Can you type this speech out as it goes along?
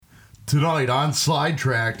Tonight on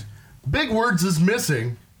Sidetracked, Big Words is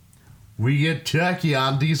missing. We get techie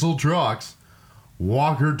on diesel trucks.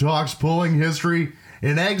 Walker talks pulling history,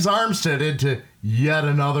 and Eggs Armstead into yet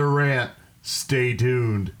another rant. Stay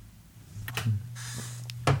tuned.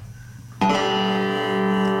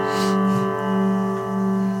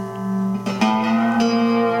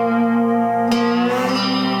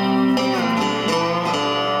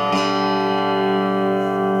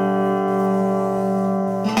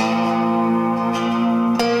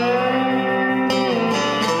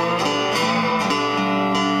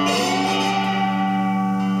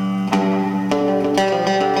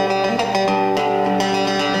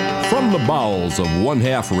 Of One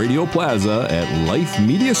Half Radio Plaza at Life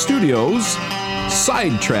Media Studios,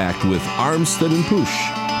 Sidetracked with Armstead and Push.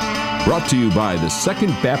 Brought to you by the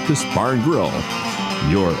Second Baptist Bar and Grill,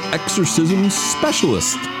 your exorcism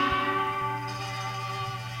specialist.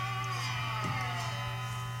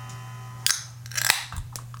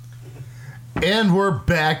 And we're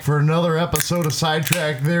back for another episode of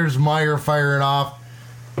Sidetracked. There's Meyer firing off.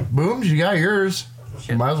 Booms, you got yours.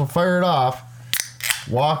 You might as well fire it off.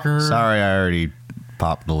 Walker. Sorry, I already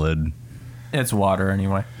popped the lid. It's water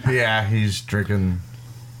anyway. Yeah, he's drinking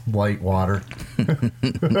light water.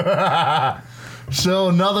 So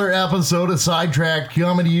another episode of Sidetracked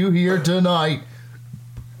coming to you here tonight.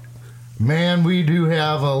 Man, we do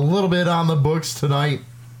have a little bit on the books tonight.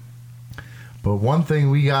 But one thing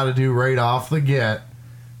we got to do right off the get,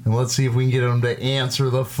 and let's see if we can get him to answer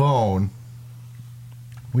the phone.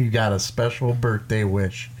 We've got a special birthday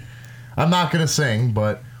wish. I'm not going to sing,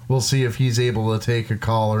 but we'll see if he's able to take a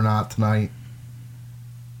call or not tonight.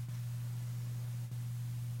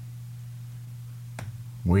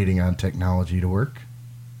 Waiting on technology to work.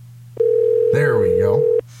 There we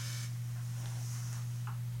go.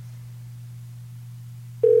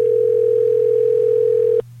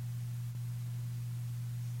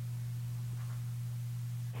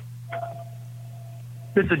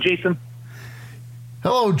 This is Jason.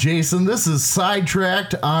 Hello, Jason. This is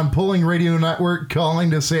Sidetracked on Pulling Radio Network calling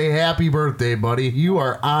to say happy birthday, buddy. You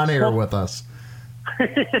are on air with us.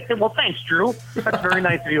 Well, thanks, Drew. That's very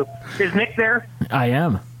nice of you. Is Nick there? I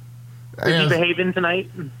am. Is he behaving tonight?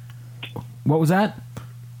 What was that?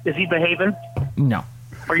 Is he behaving? No.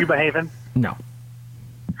 Are you behaving? No.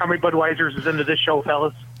 How many Budweisers is into this show,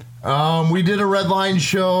 fellas? We did a red line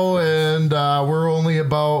show, and we're only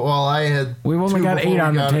about, We've only got 8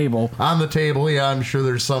 on the table. On the table, yeah. I'm sure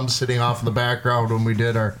there's some sitting off in the background when we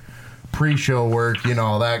did our pre-show work. You know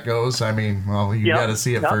how that goes. I mean, well, you got to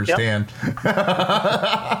see it firsthand.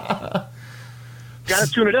 Got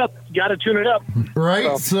to tune it up.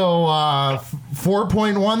 Right? So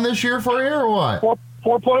 4.1 this year for you, or what?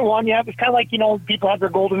 4.1, yeah. It's kind of like, people have their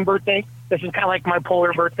golden birthday. This is kind of like my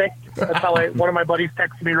polar birthday. That's how one of my buddies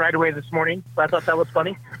texted me right away this morning. So I thought that was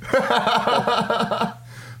funny.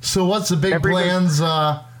 So what's the big plans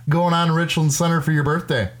going on in Richland Center for your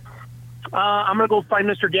birthday? I'm going to go find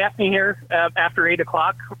Mr. Gaffney here after 8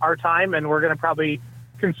 o'clock our time, and we're going to probably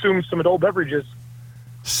consume some adult beverages.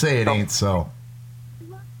 Say it ain't so.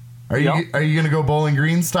 Are you going to go Bowling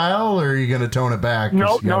Green style, or are you going to tone it back?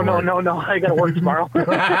 No. I got to work tomorrow.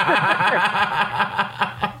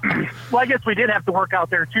 Well, I guess we did have to work out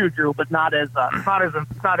there too, Drew, but not as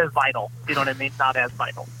vital. You know what I mean? Not as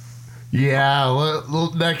vital. Yeah,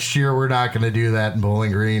 next year we're not going to do that in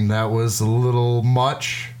Bowling Green. That was a little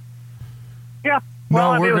much. Yeah.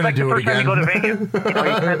 Well, we're going to do it again. You go to Vegas, you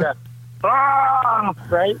kind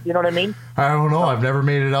of, right? You know what I mean? I don't know. I've never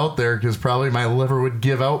made it out there because probably my liver would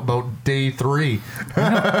give out about day 3.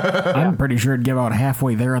 I'm pretty sure it'd give out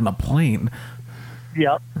halfway there on the plane.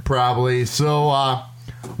 Yep. Probably. So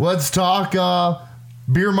let's talk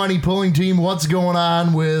beer money pulling team. What's going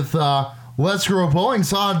on with Let's Grow Pulling?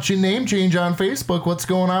 Saw a name change on Facebook. What's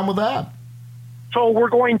going on with that? So we're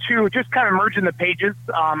going to just kind of merge in the pages,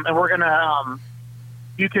 and we're going to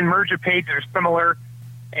you can merge a page that are similar,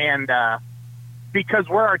 and because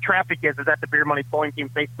where our traffic is at the Beer Money Pulling Team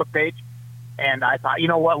Facebook page, and I thought, you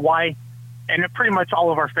know what, why? And pretty much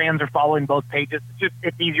all of our fans are following both pages.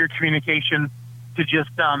 It's easier communication to just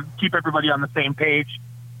keep everybody on the same page.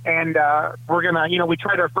 And we're going to, we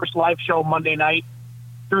tried our first live show Monday night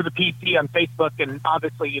through the PC on Facebook, and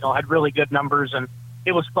obviously, had really good numbers, and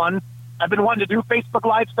it was fun. I've been wanting to do Facebook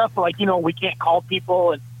Live stuff, but we can't call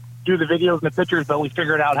people and do the videos and the pictures, but we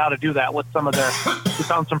figured out how to do that with we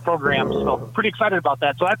found some programs. So pretty excited about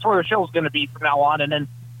that. So that's where the show is going to be from now on. And then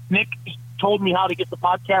Nick told me how to get the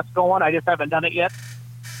podcast going. I just haven't done it yet.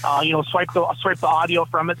 Swipe the audio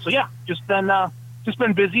from it. So yeah, just been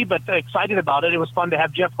busy, but excited about it. It was fun to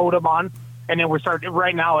have Jeff Hodem on. And then we're starting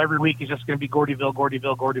right now. Every week is just going to be Gordyville.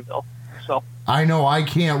 So I know, I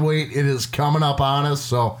can't wait. It is coming up on us.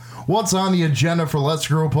 So what's on the agenda for Let's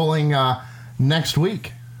Grow Pulling next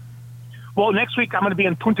week? Well, next week I'm going to be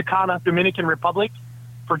in Punta Cana, Dominican Republic,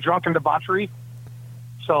 for Drunken Debauchery.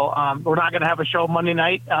 So we're not going to have a show Monday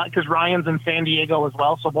night because Ryan's in San Diego as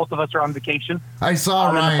well. So both of us are on vacation. I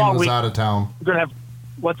saw Ryan was out of town. We're going to have,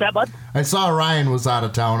 what's that, bud? I saw Ryan was out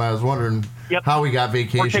of town. I was wondering how he got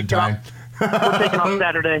vacation time. We're taking off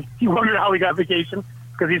Saturday. You wonder how he got vacation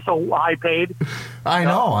because he's so high paid. I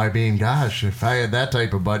know. I mean, gosh, if I had that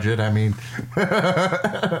type of budget, I mean.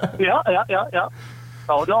 Yeah.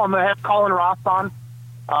 So, no, I'm going to have Colin Ross on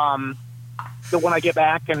when I get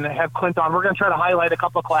back and have Clint on. We're going to try to highlight a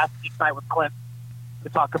couple of classes each night with Clint to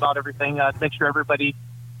talk about everything, to make sure everybody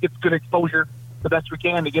gets good exposure the best we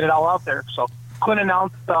can to get it all out there. So Clint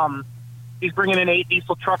announced he's bringing in 8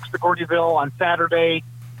 diesel trucks to Gordyville on Saturday,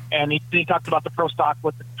 and he talked about the pro stock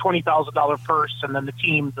with the $20,000 purse and then the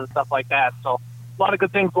teams and stuff like that. So a lot of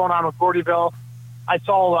good things going on with Gordyville. I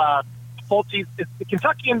saw Pulte's, it's the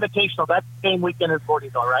Kentucky Invitational. That's the same weekend as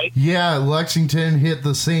Gordyville, right? Yeah, Lexington hit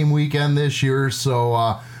the same weekend this year,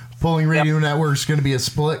 so Pulling Radio Network's going to be a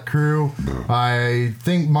split crew. I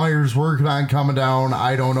think Meyer's working on coming down.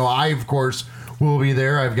 I don't know. I, of course, will be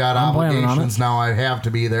there. I've got obligations now. I have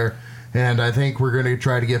to be there. And I think we're going to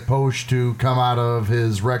try to get Posh to come out of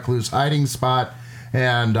his recluse hiding spot.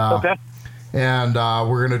 And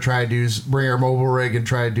we're going to try to bring our mobile rig and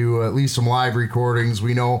try to do at least some live recordings.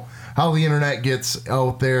 We know how the internet gets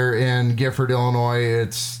out there in Gifford, Illinois.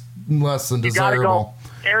 It's less than desirable.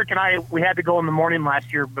 Go. Eric and I, we had to go in the morning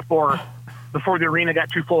last year before the arena got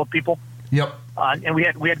too full of people. Yep. And we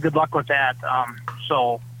had good luck with that.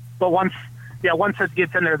 But once it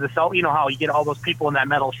gets in there, you know how you get all those people in that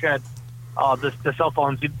metal shed. The cell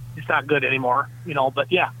phones, it's not good anymore, but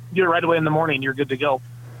do it right away in the morning, you're good to go.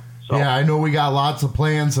 So yeah, I know we got lots of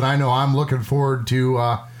plans, and I know I'm looking forward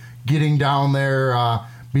to getting down there,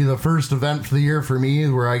 be the first event for the year for me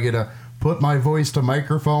where I get to put my voice to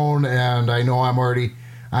microphone, and I know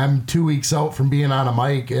I'm 2 weeks out from being on a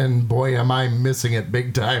mic, and boy, am I missing it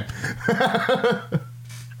big time.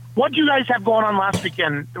 What did you guys have going on last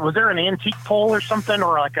weekend? Was there an antique pole or something,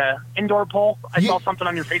 or like a indoor pole? I saw something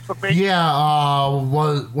on your Facebook page. Yeah,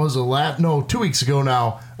 was it 2 weeks ago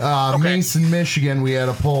now? Mason, Michigan. We had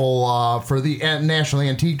a pole for the National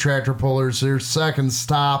Antique Tractor Pullers. Their second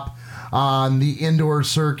stop on the indoor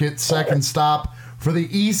circuit. Second stop for the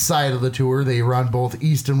east side of the tour. They run both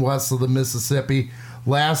east and west of the Mississippi.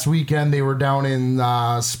 Last weekend they were down in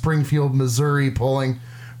Springfield, Missouri, pulling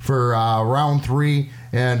for round 3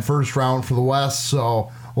 and first round for the West.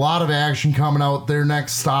 So a lot of action coming out. Their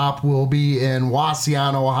next stop will be in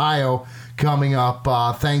Wauseon, Ohio, coming up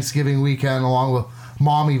Thanksgiving weekend, along with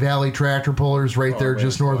Maumee Valley Tractor Pullers right there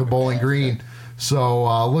just north of Bowling Green.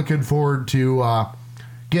 So looking forward to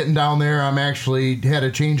getting down there. I'm actually had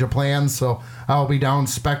a change of plans, so I'll be down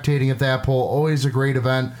spectating at that pole. Always a great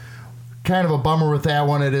event. Kind of a bummer with that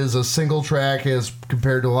one. It is a single track as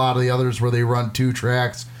compared to a lot of the others where they run 2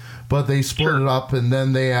 tracks. But they split it up, and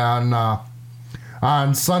then they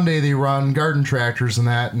on Sunday they run garden tractors and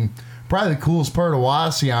that. And probably the coolest part of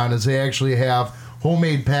Wauseon is they actually have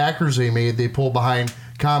homemade packers they made. They pull behind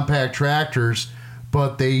compact tractors,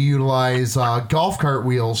 but they utilize golf cart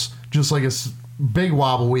wheels, just like a big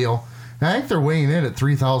wobble wheel. And I think they're weighing in at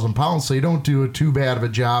 3,000 pounds, so you don't do too bad of a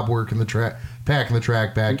job working the packing the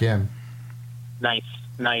track back in. Nice.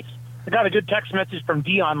 I got a good text message from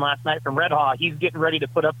Dion last night from Red Haw. He's getting ready to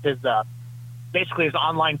put up his basically his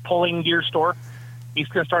online pulling gear store. He's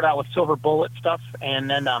going to start out with Silver Bullet stuff, and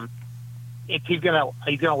then he's going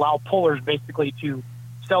to allow pullers basically to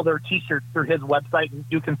sell their T-shirts through his website and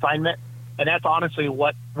do consignment. And that's honestly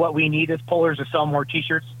what we need as pullers, to sell more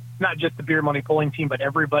T-shirts, not just the Beer Money Pulling team, but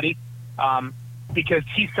everybody, because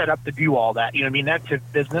he's set up to do all that. You know what I mean? That's his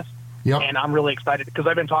business. Yep. And I'm really excited because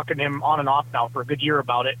I've been talking to him on and off now for a good year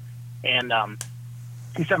about it. And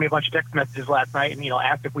he sent me a bunch of text messages last night and,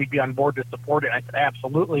 asked if we'd be on board to support it. I said,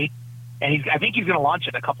 absolutely. And I think he's going to launch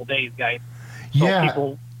it in a couple days, guys.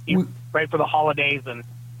 So people, right for the holidays. And,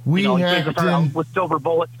 we he's around with Silver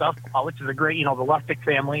Bullet stuff, which is a great, the Lustig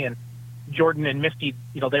family. And Jordan and Misty,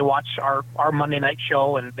 they watch our Monday night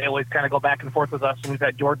show, and they always kind of go back and forth with us. And we've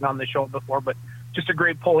had Jordan on the show before, but just a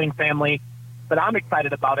great pulling family. But I'm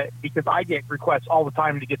excited about it because I get requests all the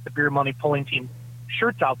time to get the Beer Money Pulling team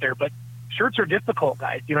shirts out there. But shirts are difficult,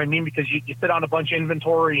 guys. You know what I mean? Because you sit on a bunch of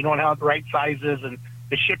inventory, you don't have the right sizes, and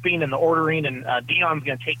the shipping and the ordering. And Dion's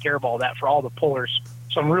going to take care of all that for all the pullers.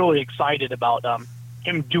 So I'm really excited about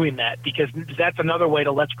him doing that, because that's another way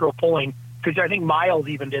to Let's Grow Pulling. Because I think Miles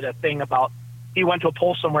even did a thing about he went to a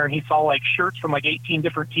poll somewhere and he saw like shirts from like 18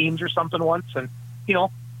 different teams or something once, and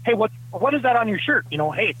hey, what is that on your shirt?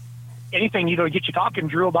 Hey, anything get you talking,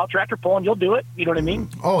 Drew, about tractor pulling, you'll do it. You know what I mean?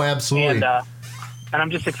 Oh, absolutely. And I'm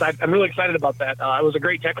just excited. I'm really excited about that. It was a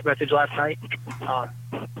great text message last night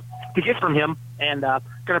to get from him, and going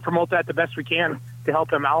to promote that the best we can to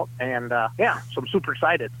help him out. And so I'm super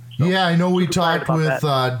excited. So, yeah, I know we talked with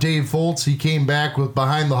Dave Foltz. He came back with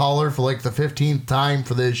Behind the Hauler for like the 15th time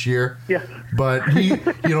for this year. Yeah. But he,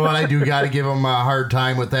 I do got to give him a hard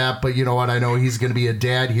time with that. But you know what? I know he's going to be a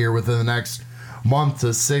dad here within the next month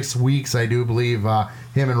to 6 weeks. I do believe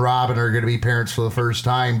him and Robin are going to be parents for the first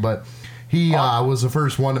time. But he was the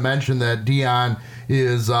first one to mention that Dion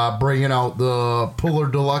is bringing out the Puller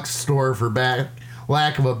Deluxe store, for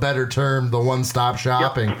lack of a better term, the one-stop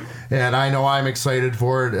shopping. Yep. And I know I'm excited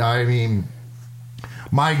for it. I mean,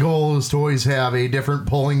 my goal is to always have a different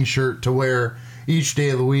pulling shirt to wear each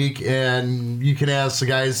day of the week. And you can ask the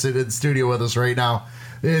guys sitting in the studio with us right now.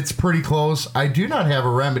 It's pretty close. I do not have a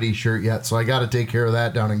Remedy shirt yet, so I got to take care of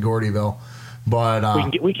that down in Gordyville. But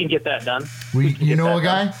we can get that done. You know a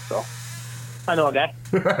guy? So, I know a guy.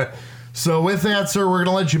 So with that, sir, we're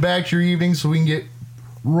going to let you back to your evening so we can get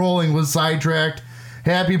rolling with Sidetracked.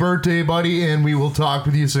 Happy birthday, buddy, and we will talk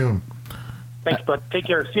with you soon. Thanks, bud. Take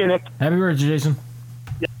care. See you, Nick. Happy birthday, Jason.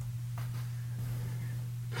 Yeah.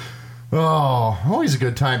 Oh, always a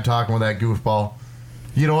good time talking with that goofball.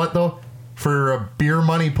 You know what, though? For a beer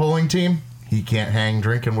money pulling team, he can't hang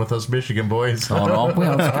drinking with us Michigan boys. Oh, no?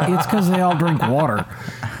 Well, it's because they all drink water.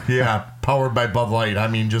 Yeah, powered by Bud Light. I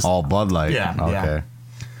mean, just... All Bud Light? Yeah. Okay. Yeah.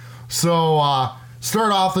 So,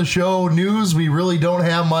 start off the show. News, we really don't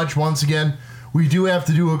have much. Once again, we do have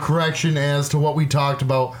to do a correction as to what we talked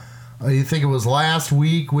about. I think it was last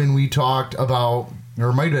week when we talked about,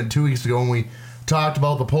 or it might have been 2 weeks ago when we talked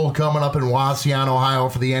about the poll coming up in Wasion, Ohio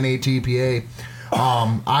for the NATPA.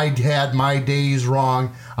 I had my days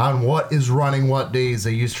wrong on what is running what days.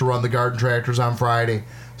 They used to run the garden tractors on Friday.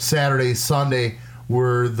 Saturday, Sunday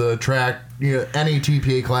were the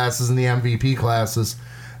NATPA classes and the MVP classes.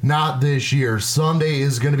 Not this year. Sunday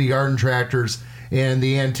is going to be garden tractors, and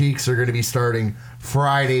the antiques are going to be starting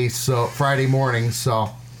Friday morning. So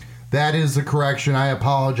that is the correction. I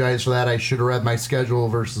apologize for that. I should have read my schedule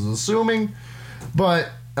versus assuming, but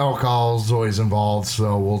alcohol is always involved,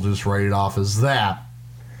 so we'll just write it off as that.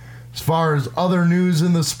 As far as other news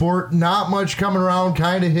in the sport, not much coming around,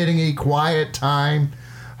 kind of hitting a quiet time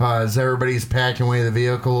as everybody's packing away the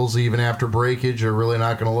vehicles. Even after breakage, they're really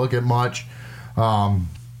not going to look at much.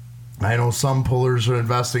 I know some pullers are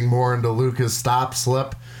investing more into Lucas Stop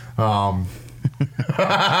Slip. We'll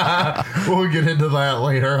get into that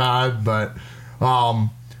later on, but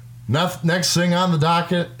next thing on the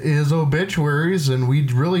docket is obituaries, and we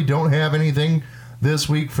really don't have anything this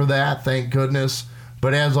week for that, thank goodness.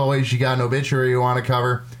 But as always, you got an obituary you want to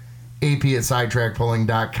cover, AP at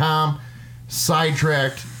sidetrackpulling.com.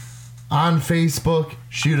 Sidetracked on Facebook.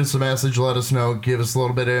 Shoot us a message, let us know, give us a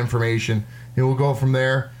little bit of information, and we'll go from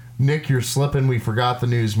there. Nick, you're slipping. We forgot the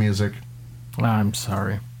news music. I'm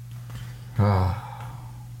sorry.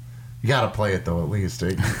 You got to play it, though, at least.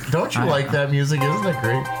 Don't you like that music? Isn't it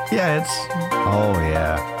great? Yeah, it's... Oh,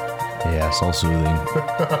 yeah. Yeah, so soothing.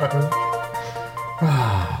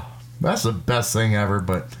 That's the best thing ever,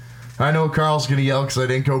 but I know Carl's going to yell because I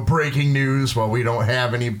didn't go breaking news. Well, we don't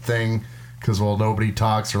have anything because, well, nobody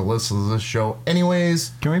talks or listens to this show anyways.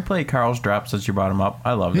 Can we play Carl's Drop since you brought him up?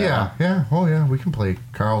 I love that one. Yeah. Oh, yeah, we can play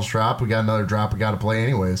Carl's Drop. We got another drop we got to play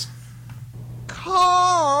anyways.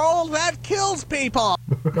 Carl, that kills people.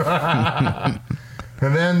 And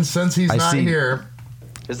then, since he's not here...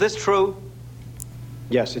 Is this true?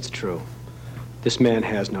 Yes, it's true. This man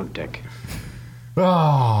has no dick.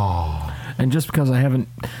 Oh. And just because I haven't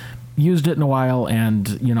used it in a while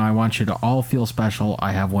and, I want you to all feel special,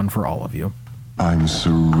 I have one for all of you. I'm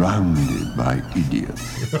surrounded by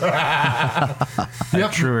idiots. A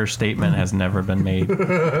truer statement has never been made.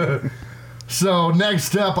 So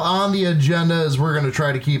next up on the agenda is we're going to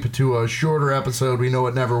try to keep it to a shorter episode. We know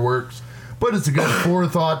it never works, but it's a good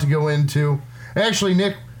forethought to go into. Actually,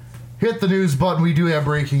 Nick, hit the news button. We do have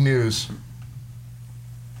breaking news.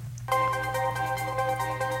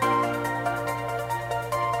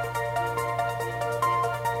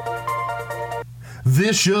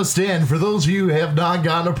 This just in, for those of you who have not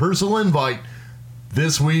gotten a personal invite,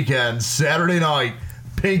 this weekend, Saturday night,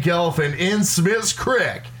 Pink Elephant in Smith's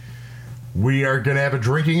Creek, we are going to have a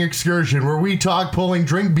drinking excursion where we talk pulling,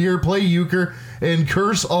 drink beer, play euchre, and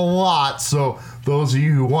curse a lot. So those of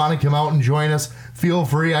you who want to come out and join us, feel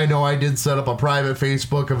free. I know I did set up a private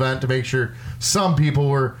Facebook event to make sure some people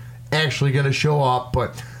were actually going to show up,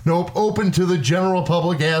 but Nope, open to the general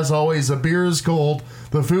public as always. The beer is cold.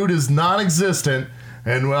 The food is non-existent.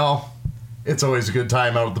 And, well, it's always a good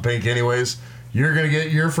time out at the Pink anyways. You're going to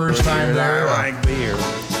get your first time there. I like beer.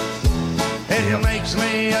 It makes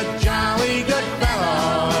me a jolly good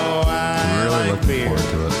fellow. I Really like looking beer.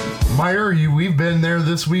 forward to it. Meyer, we've been there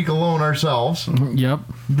this week alone ourselves. Yep.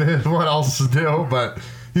 What else to do? But,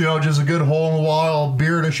 just a good hole-in-the-wall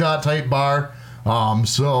beer and a shot type bar.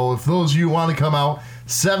 So if those of you want to come out,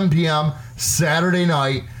 7 p.m. Saturday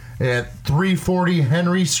night at 340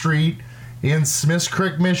 Henry Street in Smiths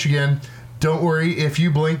Creek, Michigan. Don't worry, if you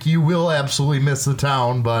blink, you will absolutely miss the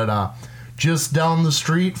town. But just down the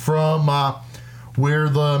street from where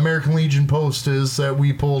the American Legion post is that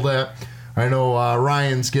we pulled at. I know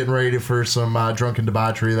Ryan's getting ready for some drunken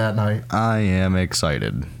debauchery that night. I am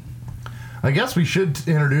excited. I guess we should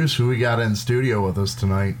introduce who we got in studio with us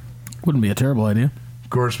tonight. Wouldn't be a terrible idea. Of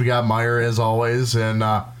course, we got Meyer as always, and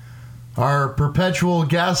our perpetual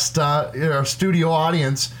guest, our studio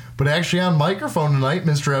audience, but actually on microphone tonight,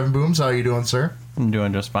 Mr. Evan Booms. How you doing, sir? I'm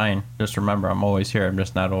doing just fine. Just remember, I'm always here. I'm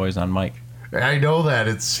just not always on mic. I know that.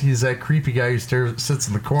 He's that creepy guy who sits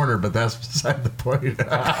in the corner, but that's beside the point.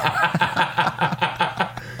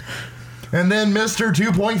 And then Mr.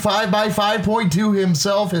 2.5 by 5.2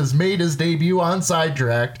 himself has made his debut on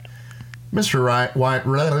Sidetracked. Mr.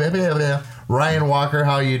 Ryan Walker,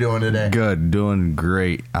 how are you doing today? Good, doing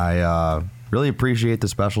great. I really appreciate the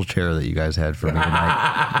special chair that you guys had for me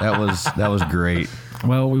tonight. That was great.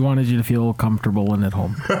 Well, we wanted you to feel comfortable and at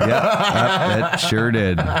home. Yeah, it sure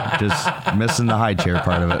did. Just missing the high chair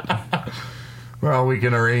part of it. Well, we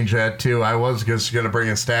can arrange that too. I was just going to bring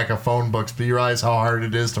a stack of phone books, but you realize how hard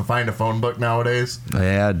it is to find a phone book nowadays?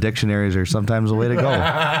 Yeah, dictionaries are sometimes the way to go.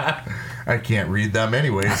 I can't read them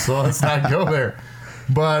anyway, so let's not go there.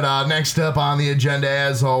 But next up on the agenda,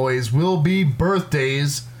 as always, will be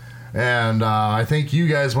birthdays. And I think you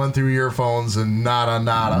guys went through your phones and nada.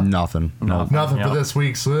 Nothing. Nothing for this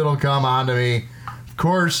week, so it'll come on to me. Of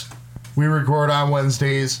course, we record on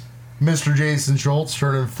Wednesdays. Mr. Jason Schultz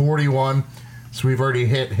turning 41, so we've already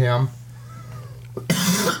hit him.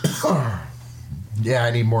 Yeah,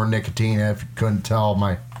 I need more nicotine. If you couldn't tell,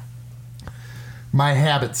 my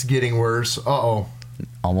habit's getting worse. Uh-oh.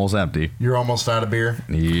 Almost empty. You're almost out of beer?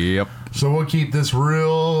 Yep. So we'll keep this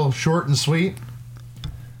real short and sweet.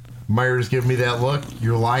 Meyer's giving me that look.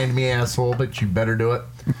 You're lying to me, asshole, but you better do it.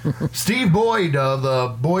 Steve Boyd of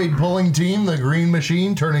the Boyd Pulling Team, the Green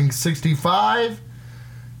Machine, turning 65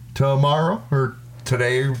 tomorrow, or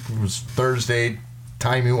today. It was Thursday.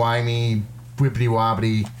 Timey-wimey,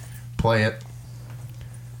 whippity-wobbity, play it.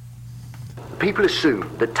 People assume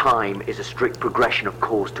that time is a strict progression of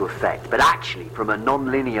cause to effect, but actually, from a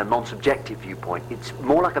non-linear, non-subjective viewpoint, it's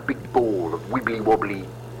more like a big ball of wibbly-wobbly,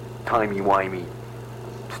 timey-wimey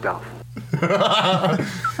stuff.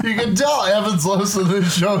 You can tell Evan's listening to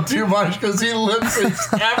this show too much because he listens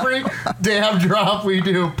every damn drop we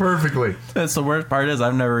do perfectly. That's the worst part is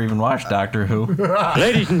I've never even watched Doctor Who.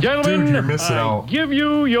 Ladies and gentlemen, Dude, you're missing out. Give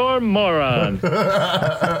you your moron.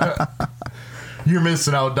 You're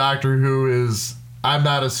missing out. Doctor Who is, I'm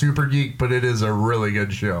not a super geek, but it is a really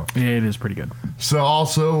good show. Yeah, it is pretty good. So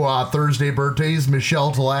also Thursday birthdays,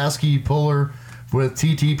 Michelle Tulaski, puller with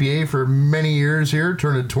TTPA for many years here,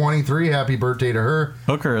 turning 23. Happy birthday to her.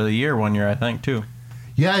 Hooker of the Year one year, I think, too.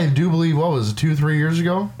 Yeah, I do believe, what was it, 2-3 years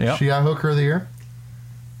ago? Yep. She got Hooker of the Year.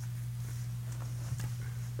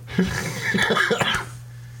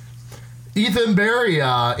 Ethan Berry,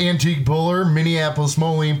 antique puller, Minneapolis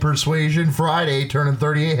Moline Persuasion, Friday, turning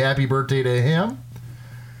 38. Happy birthday to him.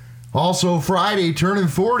 Also Friday, turning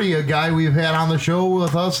 40, a guy we've had on the show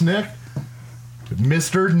with us, Nick.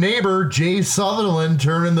 Mr. Neighbor, Jay Sutherland,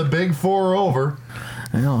 turning the big 4 over.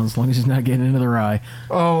 I know, as long as he's not getting into the rye.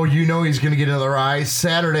 Oh, you know he's going to get into the rye.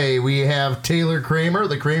 Saturday, we have Taylor Kramer,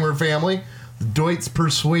 the Kramer family, the Deutz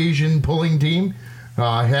Persuasion Pulling Team.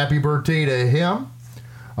 Happy birthday to him.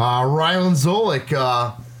 Rylan Zolik,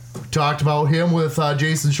 talked about him with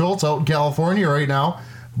Jason Schultz out in California right now,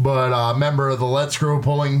 but a member of the Let's Grow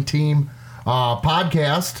Pulling Team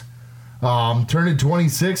podcast. Turning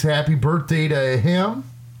 26. Happy birthday to him.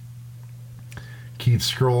 Keep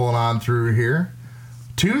scrolling on through here.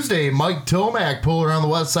 Tuesday, Mike Tomac, puller on the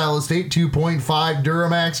west side of the state, 2.5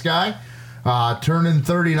 Duramax guy, turning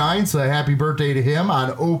 39, so happy birthday to him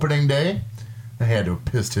on opening day. I had to have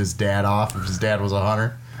pissed his dad off if his dad was a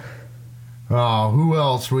hunter. Who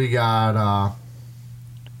else we got?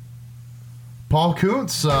 Paul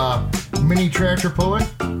Kuntz, mini tractor puller.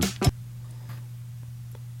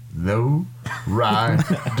 No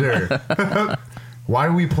rider. Why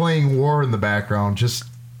are we playing War in the background? Just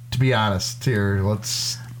to be honest here,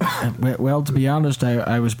 let's... Well, to be honest,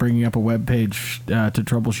 I was bringing up a web page to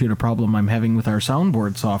troubleshoot a problem I'm having with our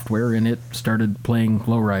soundboard software, and it started playing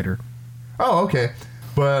Lowrider. Oh, okay.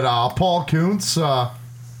 But Paul Kuntz,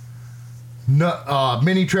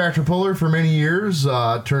 mini tractor puller for many years,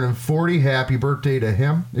 turning 40. Happy birthday to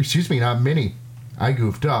him. Excuse me, not mini. I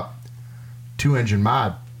goofed up. 2-engine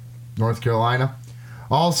mod, North Carolina.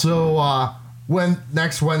 Also,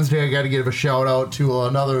 next Wednesday, I got to give a shout out to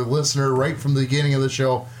another listener right from the beginning of the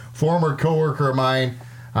show, former coworker of mine.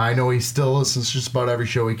 I know he still listens to just about every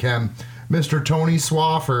show he can. Mr. Tony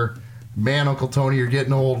Swaffer. Man, Uncle Tony, you're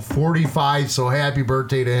getting old. 45, so happy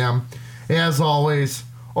birthday to him. As always.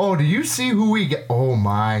 Oh, do you see who we get? Oh,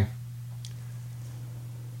 my.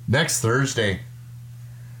 Next Thursday.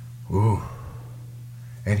 Ooh.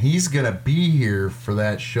 And he's going to be here for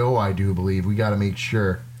that show, I do believe. We got to make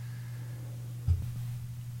sure.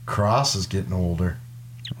 Cross is getting older.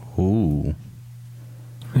 Ooh.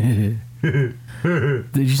 Did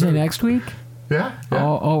you say next week? Yeah.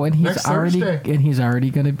 Oh, and he's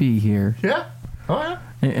already going to be here. Yeah. Oh, yeah.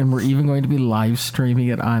 And we're even going to be live streaming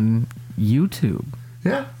it on YouTube.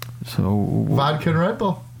 Yeah. So Vodka and Red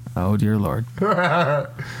Bull. Oh, dear Lord. No,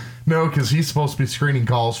 because he's supposed to be screening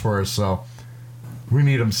calls for us, so we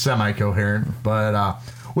need him semi-coherent. But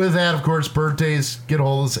with that, of course, birthdays, get a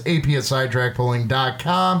hold of us,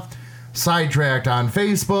 ap@sidetrackpulling.com, Sidetracked on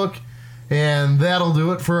Facebook, and that'll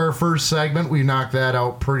do it for our first segment. We knocked that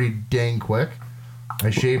out pretty dang quick. I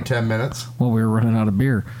shaved 10 minutes. Well, we were running out of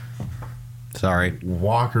beer. Sorry.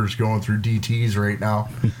 Walker's going through DTs right now.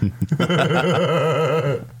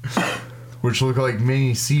 Which look like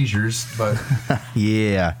mini seizures, but...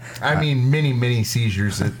 Yeah. I mean, mini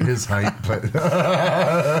seizures at his height, but...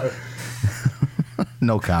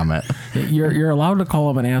 No comment. You're allowed to call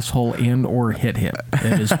him an asshole and or hit him.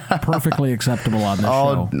 It is perfectly acceptable on this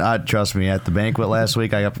show. Trust me. At the banquet last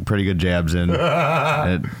week, I got pretty good jabs in.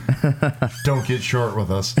 Don't get short with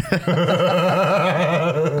us.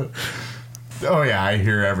 Oh, yeah, I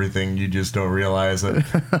hear everything. You just don't realize it.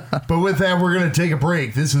 But with that, we're going to take a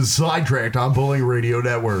break. This is Sidetracked on Pulling Radio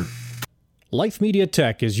Network. Life Media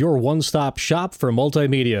Tech is your one-stop shop for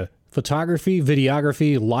multimedia, photography,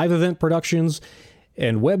 videography, live event productions,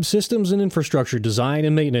 and web systems and infrastructure design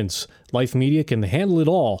and maintenance. Life Media can handle it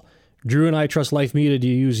all. Drew and I trust Life Media to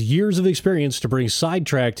use years of experience to bring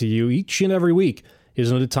Sidetracked to you each and every week.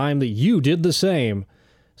 Isn't it time that you did the same?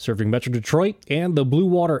 Serving Metro Detroit and the Blue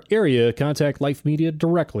Water area, contact Life Media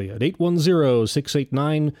directly at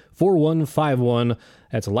 810-689-4151.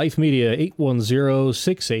 That's Life Media,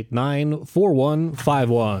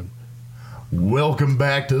 810-689-4151. Welcome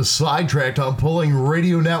back to Sidetracked on Pulling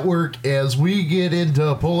Radio Network as we get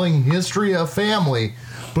into pulling history of family.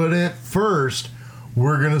 But at first,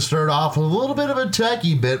 we're going to start off with a little bit of a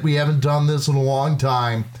techie bit. We haven't done this in a long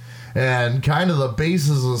time. And kind of the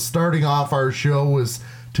basis of starting off our show was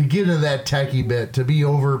to get into that techie bit, to be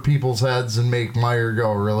over people's heads and make Meyer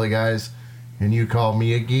go, really, guys? And you call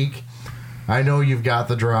me a geek? I know you've got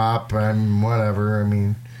the drop. I'm whatever. I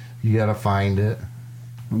mean, you got to find it.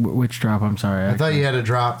 Which drop? I'm sorry. I thought you had a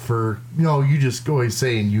drop for, you just always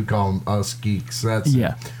saying you call us geeks.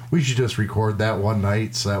 Yeah. We should just record that one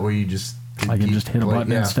night so that way you just... I can just hit a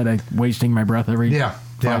button instead of wasting my breath every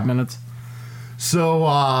 5 minutes.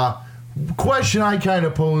 So, question I kind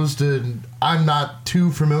of posed, and I'm not too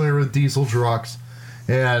familiar with diesel trucks,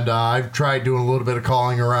 and I've tried doing a little bit of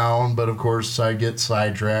calling around, but of course I get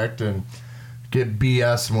sidetracked and get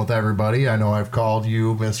BSing with everybody. I know I've called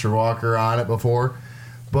you, Mr. Walker, on it before,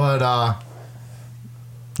 but...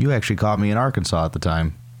 You actually caught me in Arkansas at the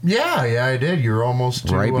time. Yeah, I did. You were almost...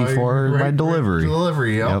 Right before my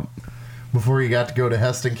delivery. Yep. Before you got to go to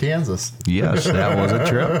Heston, Kansas. Yes, that was a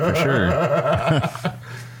trip for sure.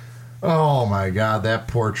 Oh my God, that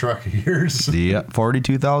poor truck of yours. Yeah,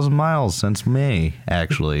 42,000 miles since May,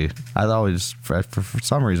 actually. I thought it was, for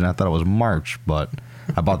some reason, I thought it was March, but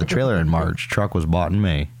I bought the trailer in March. Truck was bought in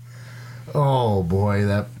May. Oh boy,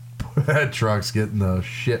 that truck's getting the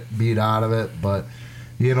shit beat out of it, but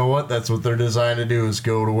you know what? That's what they're designed to do, is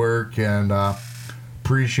go to work, and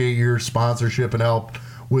appreciate your sponsorship and help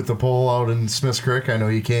with the pull out in Smiths Creek. I know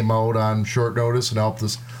you came out on short notice and helped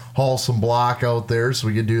us haul some block out there so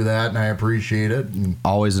we could do that, and I appreciate it. And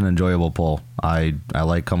always an enjoyable pull. I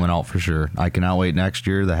like coming out for sure. I cannot wait next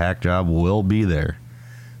year. The hack job will be there.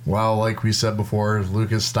 Well, like we said before,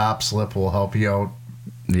 Lucas Stop Slip will help you out.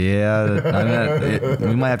 Yeah,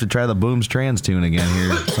 we might have to try the Booms Trans tune again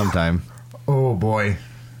here sometime. Oh boy.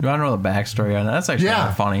 You want to know the backstory on that? That's actually kind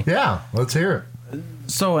of funny. Yeah, let's hear it.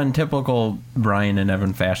 So in typical Brian and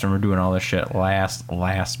Evan fashion, we're doing all this shit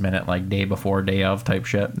last minute, like day before, day of type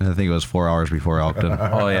shit. I think it was 4 hours before Elkton.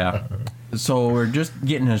 Oh yeah. So we're just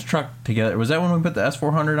getting his truck together. Was that when we put the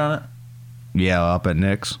S400 on it? Yeah, up at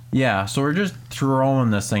Nick's. Yeah, so we're just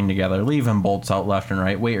throwing this thing together, leaving bolts out left and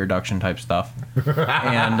right, weight reduction type stuff.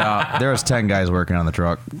 And there was 10 guys working on the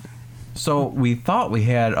truck. So we thought we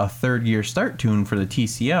had a third gear start tune for the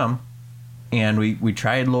TCM, and we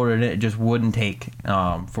tried loading it. It just wouldn't take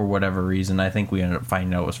for whatever reason. I think we ended up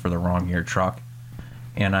finding out it was for the wrong gear truck.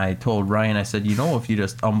 And I told Ryan, I said, if you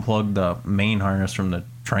just unplug the main harness from the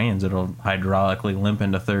trans, it'll hydraulically limp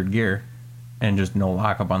into third gear and just no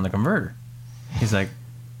lockup on the converter. He's like,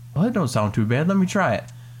 well, that don't sound too bad. Let me try it.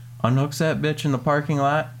 Unhooks that bitch in the parking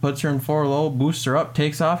lot, puts her in 4 low, boosts her up,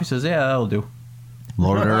 takes off. He says, yeah, that'll do.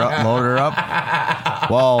 Loaded her up.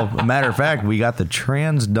 Well, matter of fact, we got the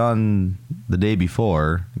trans done the day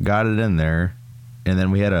before, got it in there, and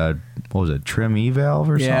then we had trim E valve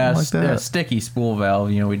or something like that? Yeah, sticky spool valve.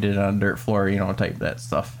 We did it on dirt floor, type that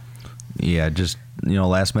stuff. Yeah, just,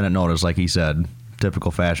 last minute notice, like he said.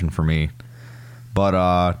 Typical fashion for me.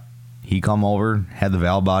 But, he come over, had the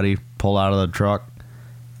valve body pulled out of the truck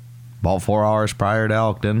about 4 hours prior to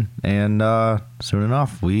Elkton, and soon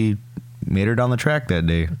enough, we made her down the track that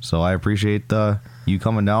day. So I appreciate you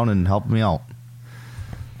coming down and helping me out.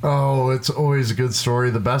 Oh, it's always a good story.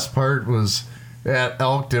 The best part was at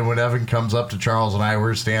Elkton when Evan comes up to Charles and I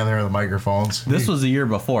were standing there with the microphones. This was the year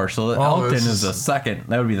before, so Elkton is the second.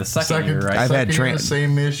 That would be the second year, right? I've had the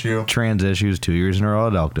same issue. Trans issues 2 years in a row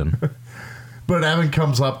at Elkton. But Evan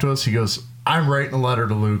comes up to us. He goes, I'm writing a letter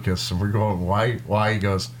to Lucas. And we're going, why? He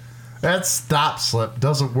goes, that stop slip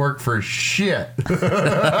doesn't work for shit.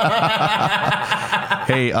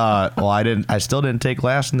 Hey, well, I still didn't take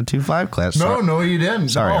last in the 2.5 class. No, you didn't.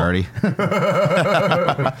 Sorry, Artie.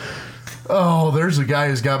 Oh, there's a guy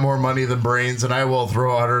who's got more money than brains, and I will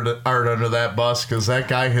throw Art under that bus because that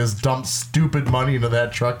guy has dumped stupid money into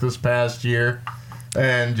that truck this past year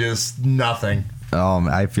and just nothing.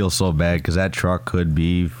 I feel so bad because that truck could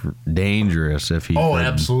be dangerous if he. Oh, couldn't.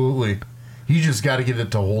 Absolutely. You just got to get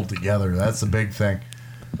it to hold together. That's the big thing.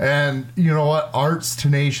 And you know what? Art's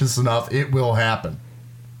tenacious enough. It will happen.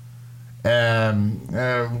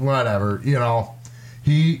 And whatever.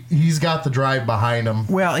 He's got the drive behind him.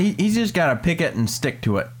 Well, he's just got to pick it and stick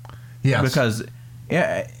to it. Yes. Because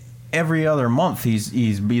every other month he's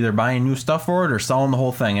either buying new stuff for it or selling the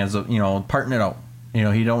whole thing as parting it out.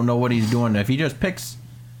 He don't know what he's doing. If he just picks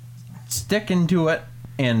sticking to it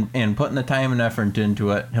and putting the time and effort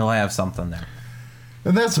into it, he'll have something there.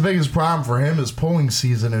 And that's the biggest problem for him is pulling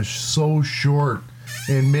season is so short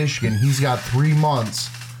in Michigan. He's got 3 months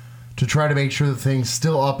to try to make sure the thing's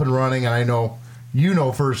still up and running. And I know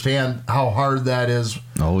firsthand how hard that is.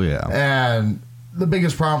 Oh, yeah. And the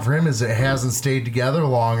biggest problem for him is it hasn't stayed together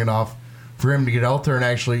long enough for him to get out there and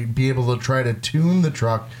actually be able to try to tune the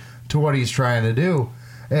truck to what he's trying to do.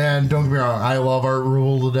 And don't get me wrong, I love Art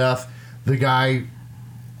Rule to death. The guy,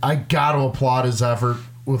 I got to applaud his effort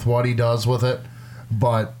with what he does with it.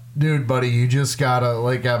 But, dude, buddy, you just got to,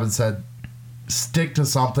 like Evan said, stick to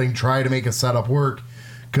something, try to make a setup work,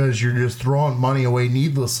 because you're just throwing money away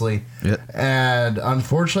needlessly. Yep. And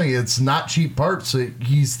unfortunately, it's not cheap parts that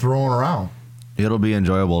he's throwing around. It'll be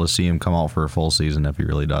enjoyable to see him come out for a full season if he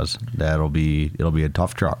really does. It'll be a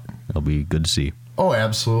tough truck. It'll be good to see. Oh,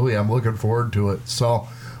 absolutely. I'm looking forward to it. So,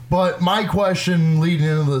 but my question leading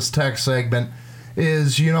into this tech segment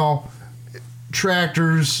is,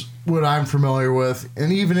 tractors, what I'm familiar with,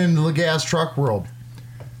 and even into the gas truck world,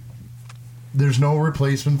 there's no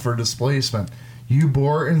replacement for displacement. You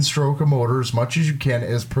bore and stroke a motor as much as you can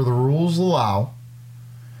as per the rules allow,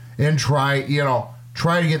 and try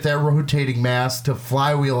to get that rotating mass to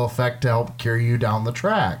flywheel effect to help carry you down the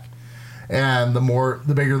track. And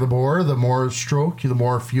the bigger the bore, the more stroke, the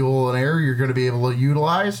more fuel and air you're going to be able to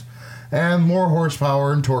utilize, and more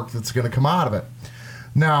horsepower and torque that's going to come out of it.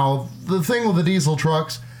 Now, the thing with the diesel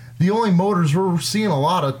trucks, the only motors we're seeing a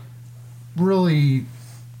lot of really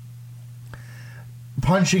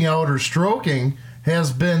punching out or stroking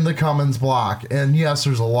has been the Cummins block. And yes,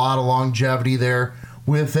 there's a lot of longevity there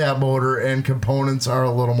with that motor, and components are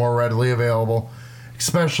a little more readily available,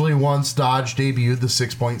 especially once Dodge debuted the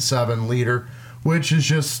 6.7 liter, which is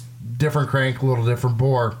just different crank, a little different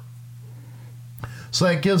bore. So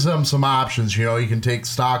that gives them some options. You can take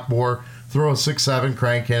stock bore, throw a 6.7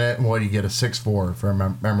 crank in it, and what do you get? A 6.4 for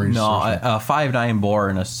memory. No, a 5.9 bore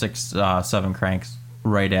and a 6.7 cranks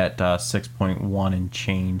right at 6.1 and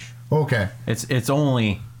change. Okay. It's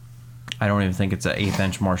only, I don't even think it's an 1/8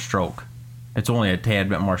 inch more stroke. It's only a tad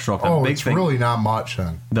bit more stroke. It's really not much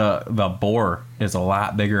then. The bore is a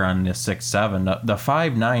lot bigger on the 6.7. The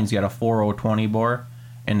 5.9's got a 4.020 bore,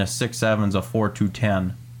 and the 6.7's a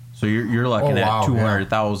 4.210. So you're looking at 200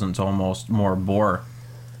 thousandths almost more bore.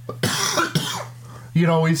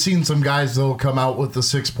 We've seen some guys that'll come out with the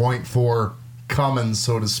 6.4 Cummins,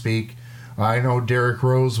 so to speak. I know Derek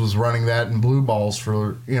Rose was running that in blue balls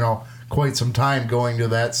for quite some time, going to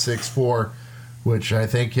that 6.4. Which I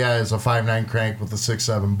think, is a 5.9 crank with the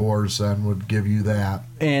 6.7 bores, then would give you that.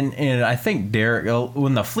 And I think Derek,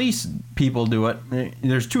 when the fleece people do it,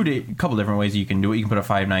 there's a couple different ways you can do it. You can put a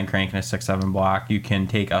 5.9 crank in a 6.7 block. You can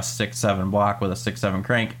take a 6.7 block with a 6.7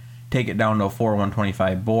 crank, take it down to a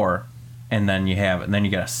 4.125 bore, and then you have it. And then you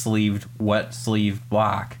get a wet sleeved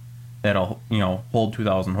block that'll hold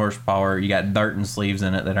 2,000 horsepower. You got Darton sleeves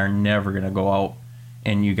in it that are never going to go out,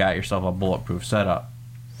 and you got yourself a bulletproof setup.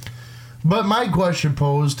 But my question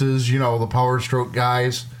posed is, the Power Stroke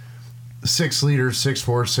guys, 6 liters,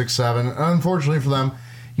 6.4, 6.7. Unfortunately for them,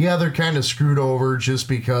 they're kind of screwed over just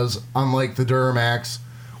because, unlike the Duramax,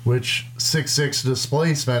 which 6.6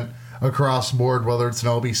 displacement across the board, whether it's an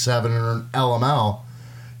LB7 or an LML,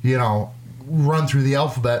 run through the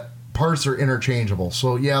alphabet, parts are interchangeable.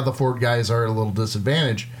 So, the Ford guys are at a little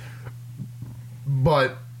disadvantage.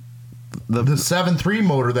 But the 7.3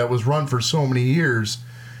 motor that was run for so many years,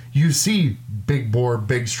 you see big bore,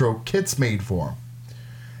 big stroke kits made for them.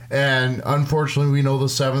 And unfortunately, we know the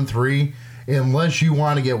 7.3, unless you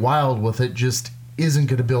want to get wild with it, just isn't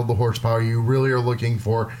going to build the horsepower you really are looking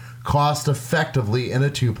for cost effectively in a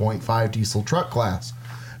 2.5 diesel truck class.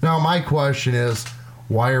 Now, my question is,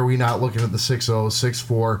 why are we not looking at the 6.0,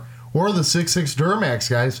 6.4, or the 6.6 Duramax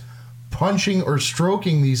guys punching or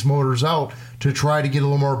stroking these motors out to try to get a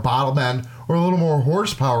little more bottom end or a little more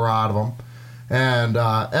horsepower out of them? And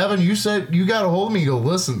Evan, you said you got a hold of me. You go,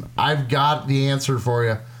 listen, I've got the answer for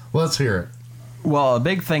you. Let's hear it. Well, a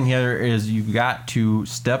big thing here is you've got to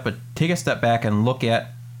take a step back and look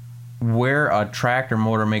at where a tractor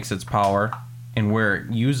motor makes its power and where it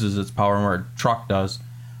uses its power and where a truck does.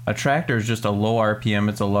 A tractor is just a low RPM.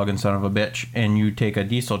 It's a lugging son of a bitch. And you take a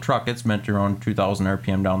diesel truck, it's meant to run 2,000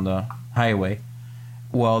 RPM down the highway.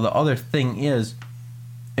 Well, the other thing is,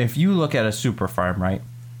 if you look at a super farm, right?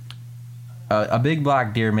 A big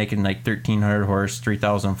block Deere making like 1,300 horse,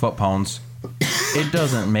 3,000 foot-pounds, it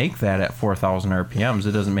doesn't make that at 4,000 RPMs.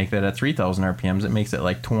 It doesn't make that at 3,000 RPMs. It makes it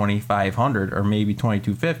like 2,500 or maybe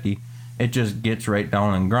 2,250. It just gets right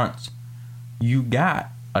down and grunts. You got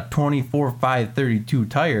a 24.532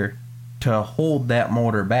 tire to hold that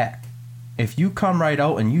motor back. If you come right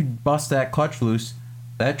out and you bust that clutch loose,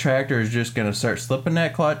 that tractor is just going to start slipping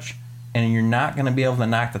that clutch, and you're not going to be able to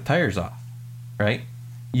knock the tires off, right?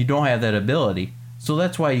 You don't have that ability. So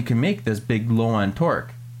that's why you can make this big low-end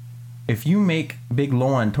torque. If you make big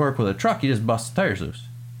low-end torque with a truck, you just bust the tires loose.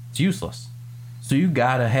 It's useless. So you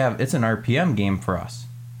got to it's an RPM game for us.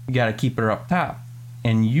 You got to keep it up top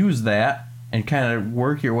and use that and kind of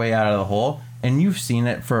work your way out of the hole. And you've seen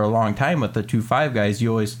it for a long time with the 2.5 guys.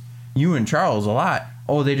 You and Charles a lot.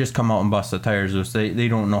 Oh, they just come out and bust the tires loose. They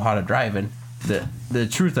don't know how to drive. And the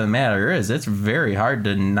truth of the matter is, it's very hard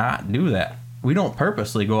to not do that. We don't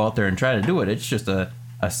purposely go out there and try to do it. It's just a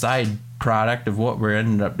side product of what we're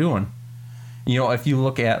ended up doing. If you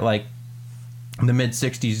look at like the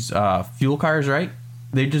mid-60s fuel cars, right?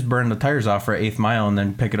 They just burn the tires off for 1/8 mile and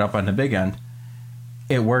then pick it up on the big end.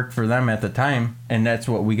 It worked for them at the time, and that's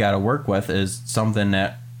what we got to work with, is something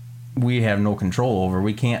that we have no control over.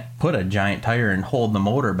 We can't put a giant tire and hold the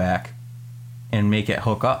motor back and make it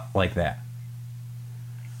hook up like that.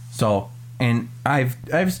 So, and I've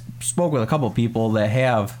spoke with a couple people that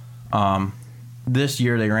have this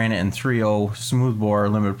year they ran it in 3.0 smoothbore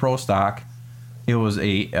limited pro stock. It was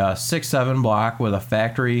a 6.7 block with a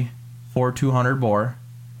factory 4.200 bore.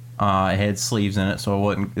 It had sleeves in it, so it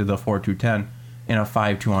wasn't the 4.210, and a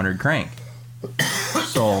 5.200 crank.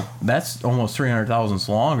 So that's almost 300 thousandths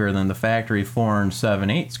longer than the factory 4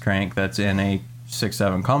 7/8 crank that's in a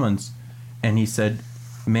 6.7 Cummins. And he said,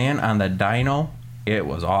 man, on the dyno, it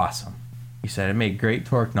was awesome. He said it made great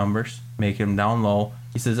torque numbers, making them down low.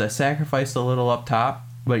 He says I sacrificed a little up top,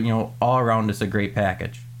 but all around it's a great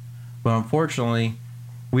package. But unfortunately,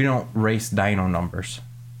 we don't race dyno numbers.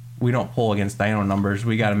 We don't pull against dyno numbers.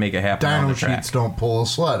 We got to make it happen on the track. Dyno sheets don't pull a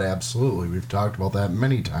sled. Absolutely, we've talked about that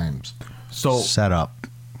many times. So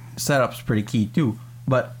setup's pretty key too.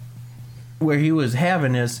 But where he was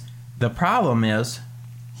having is, the problem is,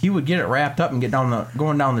 he would get it wrapped up and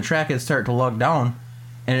going down the track, it'd start to lug down,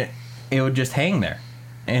 and it would just hang there,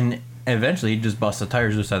 and eventually he'd just bust the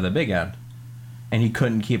tires loose at the big end, and he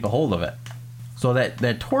couldn't keep a hold of it. So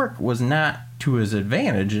that torque was not to his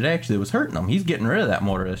advantage. It actually was hurting him. He's getting rid of that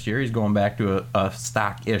motor this year. He's going back to a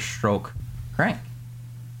stock-ish stroke crank.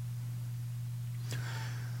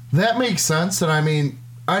 That makes sense. And I mean,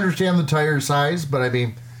 I understand the tire size, but I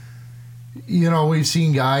mean, we've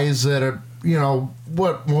seen guys that are,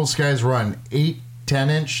 what most guys run, 8,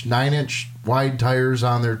 10-inch, 9-inch wide tires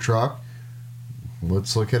on their truck.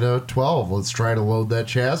 Let's look at a 12. Let's try to load that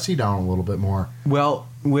chassis down a little bit more. Well,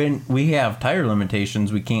 when we have tire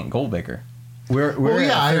limitations, we can't go bigger. We're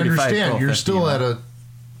I understand. You're still at a...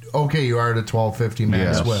 you are at a 1250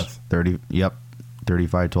 max width. 30, yep,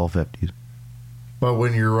 35 1250s. But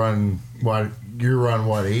when you run,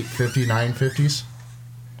 850, 950s?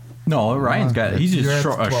 No, Ryan's got, he's just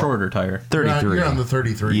a shorter tire. 33. You're on the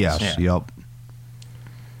 33s. Yes, yep.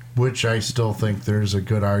 Which I still think there's a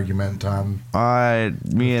good argument on.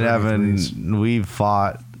 Me and Evan, we've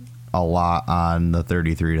fought a lot on the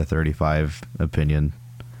 33 to 35 opinion.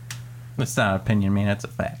 That's not an opinion, man. That's a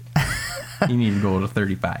fact. You need to go to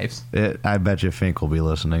 35s. I bet you Fink will be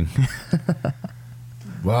listening.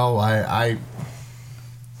 Well, I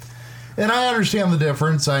understand the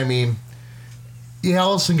difference. I mean,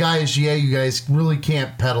 listen, guys, you guys really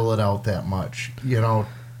can't pedal it out that much.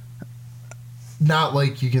 Not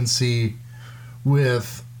like you can see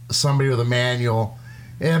with somebody with a manual.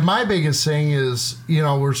 And my biggest thing is,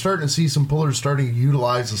 we're starting to see some pullers starting to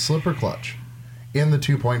utilize the slipper clutch in the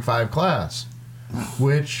 2.5 class,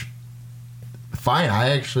 which, fine, I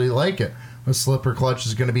actually like it. A slipper clutch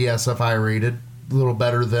is going to be SFI rated, a little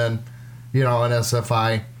better than, an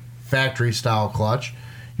SFI factory style clutch.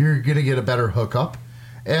 You're going to get a better hookup,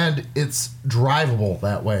 and it's drivable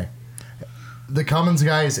that way. The Cummins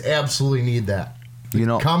guys absolutely need that.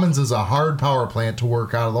 Cummins is a hard power plant to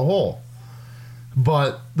work out of the hole.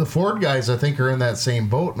 But the Ford guys, I think, are in that same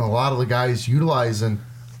boat, and a lot of the guys utilizing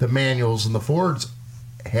the manuals and the Fords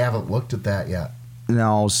haven't looked at that yet.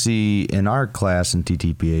 Now, see, in our class in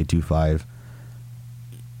TTPA 2.5,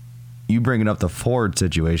 you bringing up the Ford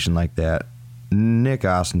situation like that, Nick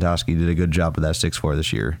Ostentowski did a good job with that 6.4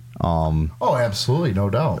 this year. Absolutely, no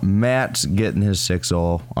doubt. Matt's getting his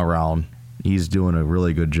 6.0 around. He's doing a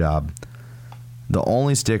really good job. The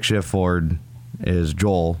only stick shift Ford is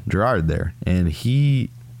Joel Gerard there, and he's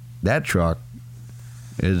bringing that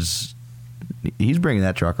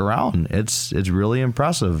truck around. It's really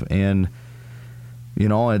impressive, and he's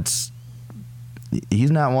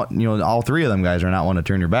not one. All three of them guys are not one to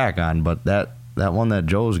turn your back on, but that one that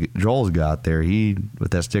Joel's got there, with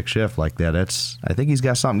that stick shift like that, I think he's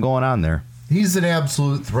got something going on there. He's an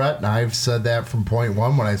absolute threat, and I've said that from point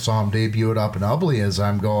one when I saw him debut it up in Ubley, as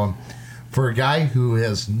I'm going, for a guy who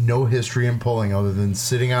has no history in pulling other than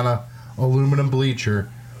sitting on a aluminum bleacher,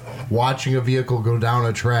 watching a vehicle go down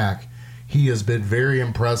a track, he has been very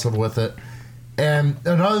impressive with it. And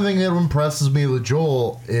another thing that impresses me with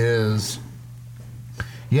Joel is,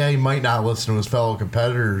 he might not listen to his fellow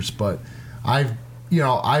competitors, but I've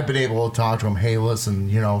been able to talk to him, hey, listen,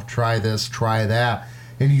 try this, try that.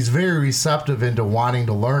 And he's very receptive into wanting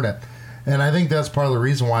to learn it. And I think that's part of the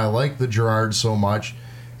reason why I like the Gerards so much,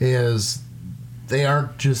 is they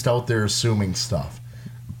aren't just out there assuming stuff.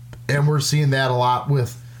 And we're seeing that a lot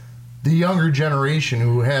with the younger generation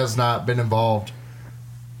who has not been involved.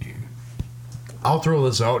 I'll throw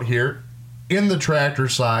this out here. In the tractor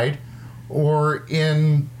side, or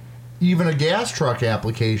in even a gas truck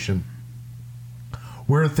application,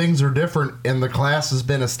 where things are different and the class has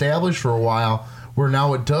been established for a while, where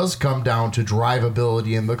now it does come down to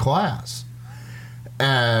drivability in the class.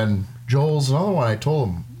 And Joel's another one. I told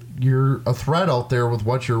him, you're a threat out there with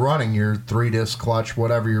what you're running, your 3-disc clutch,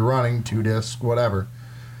 whatever you're running, 2-disc, whatever.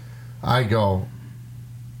 I go,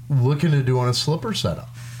 look into doing a slipper setup.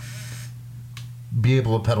 Be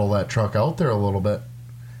able to pedal that truck out there a little bit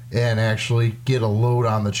and actually get a load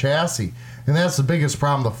on the chassis. And that's the biggest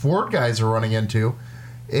problem the Ford guys are running into,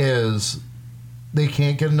 is they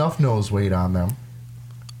can't get enough nose weight on them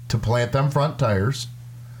to plant them front tires.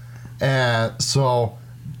 And so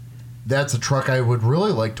that's a truck I would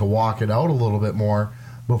really like to walk it out a little bit more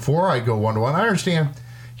before I go one-to-one. I understand,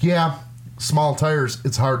 small tires,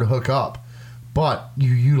 it's hard to hook up, but you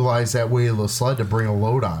utilize that weight of the sled to bring a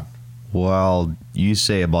load on. Well, you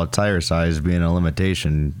say about tire size being a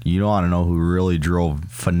limitation. You don't want to know who really drove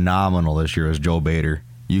phenomenal this year was Joe Bader.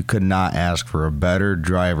 You could not ask for a better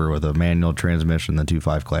driver with a manual transmission than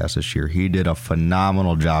 2.5 class this year. He did a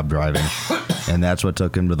phenomenal job driving, and that's what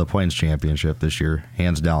took him to the points championship this year,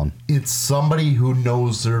 hands down. It's somebody who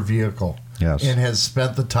knows their vehicle, yes, and has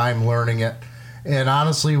spent the time learning it. And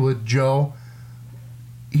honestly, with Joe,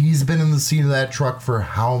 he's been in the seat of that truck for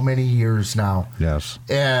how many years now? Yes.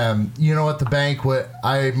 And, at the banquet,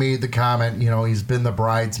 I made the comment, he's been the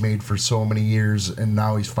bridesmaid for so many years, and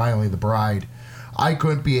now he's finally the bride. I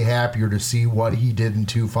couldn't be happier to see what he did in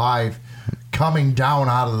 2.5, coming down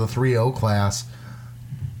out of the 3.0 class.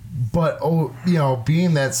 But,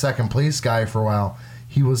 being that second place guy for a while,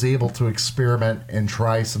 he was able to experiment and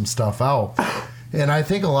try some stuff out. And I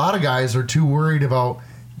think a lot of guys are too worried about,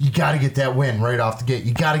 you got to get that win right off the gate.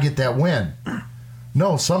 You got to get that win.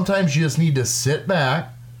 No, sometimes you just need to sit back,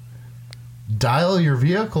 dial your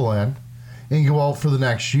vehicle in, and go out for the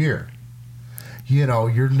next year.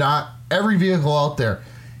 You're not, every vehicle out there,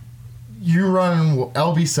 you're running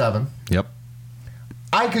LB7. Yep.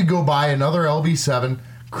 I could go buy another LB7,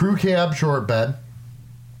 crew cab, short bed,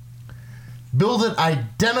 build it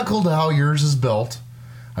identical to how yours is built.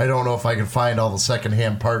 I don't know if I can find all the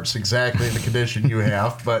secondhand parts exactly in the condition you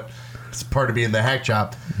have, but it's part of being the hack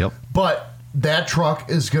job. Yep. But that truck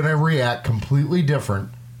is going to react completely different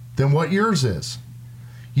than what yours is.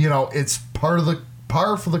 It's par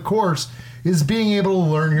for the course is being able to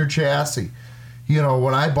learn your chassis.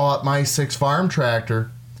 When I bought my 6 farm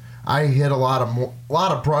tractor, I hit a lot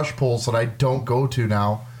of brush pulls that I don't go to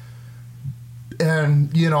now. And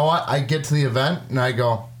I get to the event and I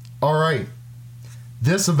go, all right.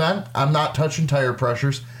 This event, I'm not touching tire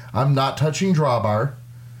pressures. I'm not touching drawbar.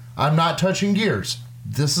 I'm not touching gears.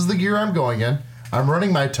 This is the gear I'm going in. I'm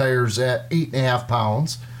running my tires at 8.5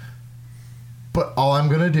 pounds. But all I'm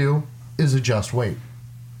going to do is adjust weight.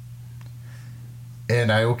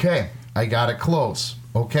 And I got it close.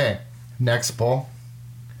 Okay, next pull.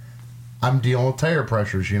 I'm dealing with tire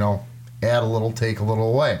pressures, add a little, take a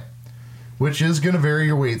little away. Which is going to vary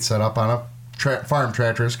your weight setup on a farm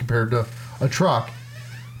tractor as compared to a truck.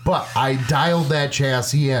 But I dialed that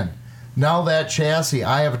chassis in. Now that chassis,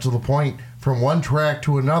 I have it to the point from one track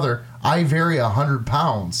to another, I vary 100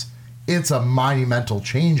 pounds. It's a monumental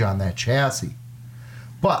change on that chassis.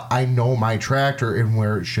 But I know my tractor and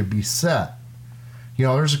where it should be set.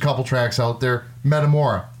 There's a couple tracks out there.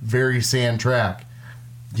 Metamora, very sand track.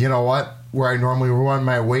 You know what? Where I normally run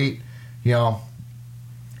my weight,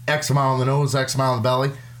 X amount on the nose, X amount on the belly.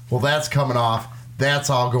 Well, that's coming off. That's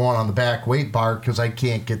all going on the back weight bar because I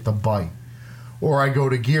can't get the bite. Or I go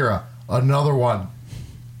to Gira, another one.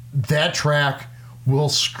 That track will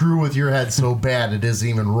screw with your head so bad it isn't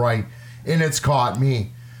even right. And it's caught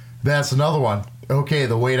me. That's another one. Okay,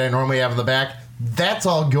 the weight I normally have in the back, that's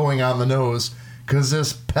all going on the nose because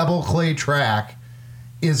this pebble clay track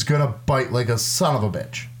is going to bite like a son of a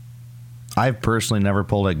bitch. I've personally never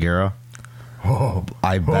pulled at Gira.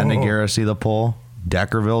 I've been to Gira to see the pull.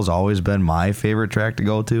 Deckerville's always been my favorite track to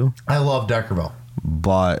go to. I love Deckerville.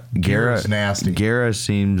 But Gira's nasty. Gira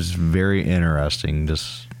seems very interesting.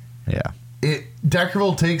 Deckerville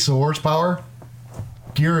takes the horsepower.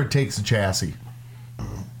 Gira takes the chassis.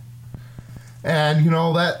 And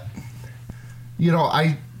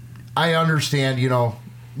I understand,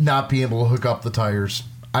 not being able to hook up the tires.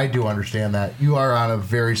 I do understand that. You are on a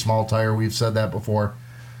very small tire. We've said that before.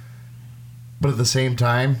 But at the same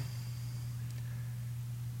time,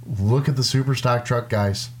 look at the super stock truck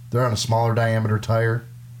guys. They're on a smaller diameter tire.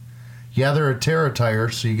 Yeah, they're a Terra tire,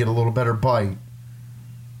 so you get a little better bite.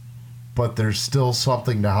 But there's still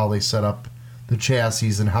something to how they set up the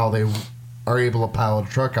chassis and how they are able to pilot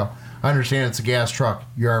a truck out. I understand it's a gas truck.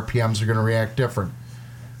 Your RPMs are going to react different.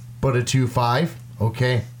 But a 2.5,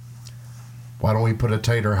 okay. Why don't we put a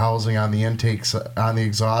tighter housing on the intakes, on the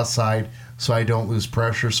exhaust side, so I don't lose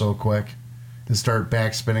pressure so quick and start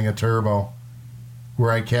backspinning a turbo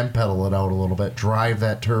where I can pedal it out a little bit, drive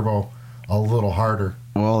that turbo a little harder.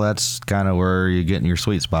 Well, that's kind of where you're getting your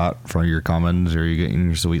sweet spot for your Cummins, or you're getting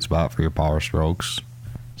your sweet spot for your Power Strokes,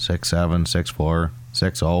 6.7, 6.4,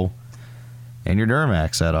 6.0, and your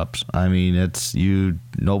Duramax setups. I mean,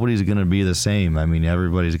 nobody's going to be the same. I mean,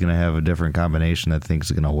 everybody's going to have a different combination that thinks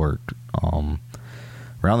is going to work. Around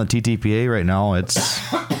the TTPA right now, it's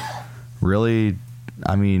really,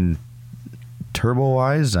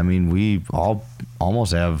 turbo-wise, we all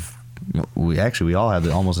almost have, we all have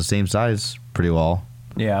almost the same size pretty well.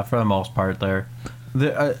 Yeah, for the most part there.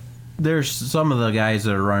 There's some of the guys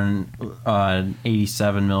that are running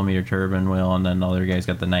 87 millimeter turbine wheel, and then the other guys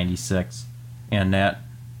got the 96. And that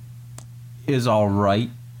is all right,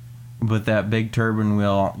 but that big turbine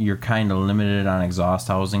wheel, you're kind of limited on exhaust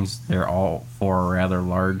housings. They're all for rather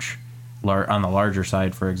large on the larger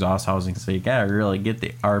side for exhaust housings, so you gotta really get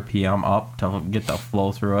the RPM up to get the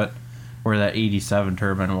flow through it, where that 87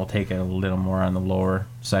 turbine will take it a little more on the lower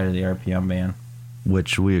side of the RPM band.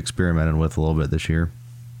 Which we experimented with a little bit this year.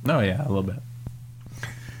 Oh, yeah, a little bit.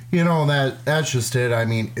 You know, that's just it. I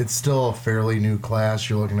mean, it's still a fairly new class.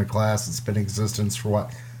 You're looking at a class that's been in existence for,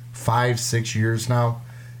 5-6 years now?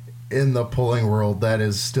 In the pulling world, that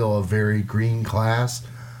is still a very green class.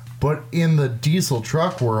 But in the diesel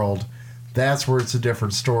truck world, that's where it's a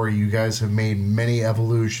different story. You guys have made many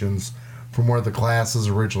evolutions from where the classes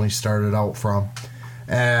originally started out from.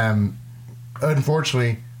 And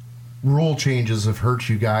unfortunately, rule changes have hurt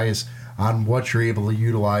you guys on what you're able to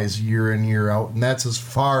utilize year in, year out. And that's as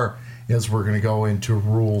far as we're going to go into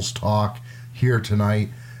rules talk here tonight.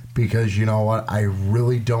 Because you know what? I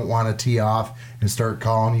really don't want to tee off and start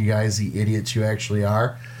calling you guys the idiots you actually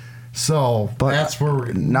are. So that's where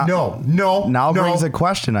we're... No. Brings a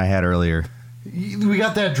question I had earlier. We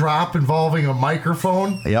got that drop involving a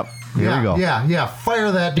microphone? Yep. Here we go. Yeah.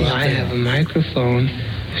 Fire that damn thing. I have a microphone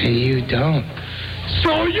and you don't.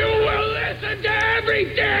 So you will listen to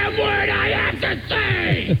every damn word I have to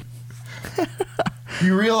say!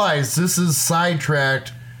 You realize this is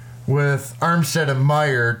Sidetracked with Armstead and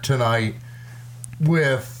Meyer tonight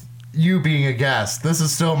with you being a guest. This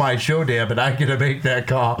is still my show, damn it. I get to make that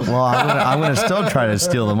call. Well, I'm gonna still try to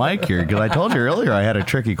steal the mic here because I told you earlier I had a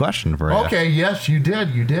tricky question for you. Okay, yes, you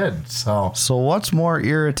did. So what's more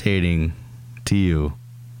irritating to you,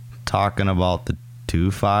 talking about the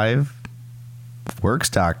 2.5 work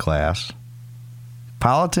stock class,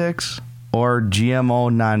 politics, or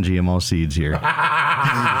GMO, non-GMO seeds here?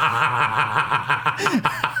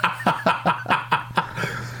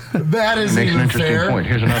 That is even an interesting fair. point.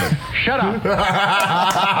 Here's another. Shut up.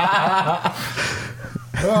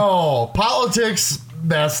 Oh, politics,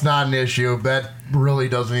 that's not an issue. That really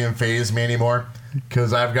doesn't even faze me anymore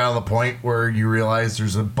because I've gotten to the point where you realize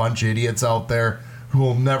there's a bunch of idiots out there who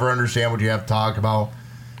will never understand what you have to talk about.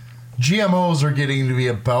 GMOs are getting to be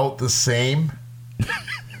about the same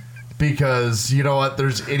because, you know what,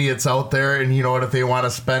 there's idiots out there, and you know what, if they want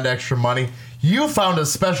to spend extra money... You found a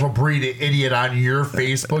special breed of idiot on your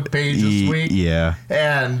Facebook page this week. Yeah.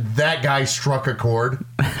 And that guy struck a chord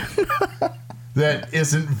that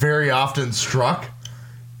isn't very often struck.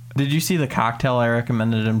 Did you see the cocktail I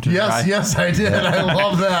recommended him to try? Yes, I did. I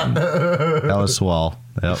love that. That was swell.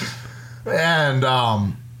 Yep. And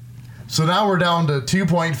so now we're down to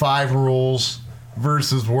 2.5 rules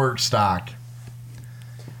versus work stock.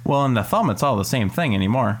 Well, in the thumb, it's all the same thing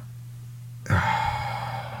anymore.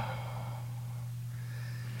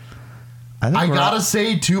 I gotta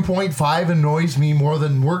say 2.5 annoys me more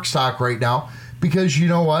than work stock right now because you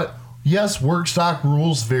know what? Yes, work stock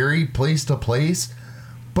rules vary place to place,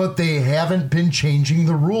 but they haven't been changing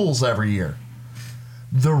the rules every year.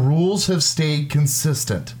 The rules have stayed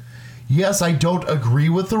consistent. Yes, I don't agree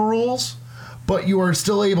with the rules, but you are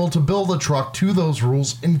still able to build a truck to those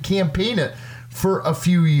rules and campaign it for a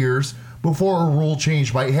few years before a rule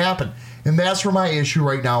change might happen. And that's where my issue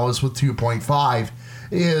right now is with 2.5.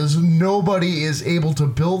 Is nobody is able to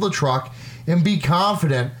build a truck and be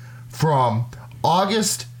confident from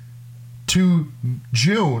August to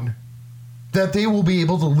June that they will be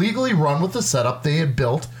able to legally run with the setup they had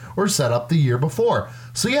built or set up the year before.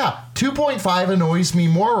 So yeah, 2.5 annoys me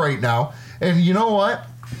more right now. And you know what?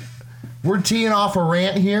 We're teeing off a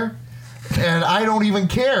rant here, and I don't even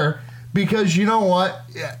care because you know what?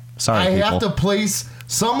 Sorry, I have to place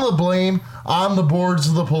some of the blame on the boards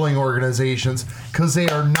of the pulling organizations because they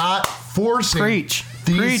are not forcing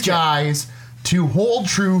these guys to hold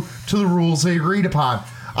true to the rules they agreed upon.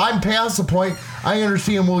 I'm past the point. I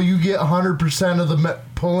understand, well, you get 100% of the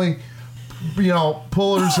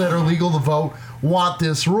pullers that are legal to vote want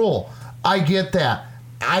this rule. I get that.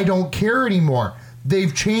 I don't care anymore.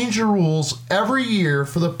 They've changed the rules every year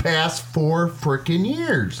for the past 4 frickin'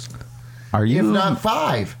 years. If not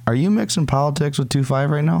 5. Are you mixing politics with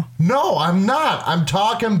 2.5 right now? No, I'm not. I'm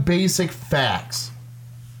talking basic facts.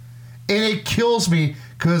 And it kills me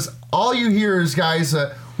because all you hear is guys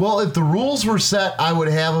that, well, if the rules were set, I would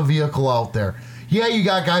have a vehicle out there. Yeah, you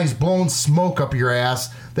got guys blowing smoke up your ass.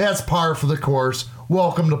 That's par for the course.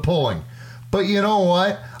 Welcome to pulling. But you know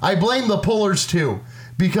what? I blame the pullers too.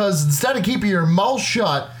 Because instead of keeping your mouth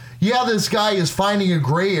shut, yeah, this guy is finding a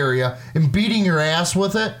gray area and beating your ass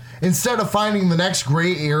with it. Instead of finding the next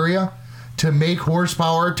gray area to make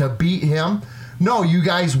horsepower to beat him, no, you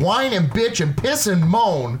guys whine and bitch and piss and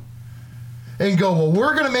moan and go, well,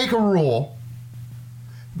 we're going to make a rule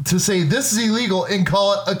to say this is illegal and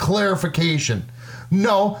call it a clarification.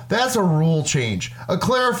 No, that's a rule change. A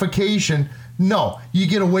clarification, no. You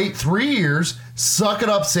get to wait 3 years. Suck it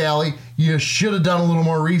up, Sally. You should have done a little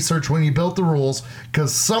more research when you built the rules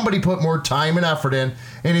because somebody put more time and effort in.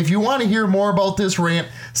 And if you want to hear more about this rant,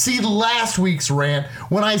 see last week's rant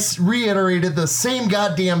when I reiterated the same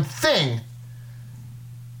goddamn thing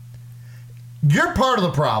you're part of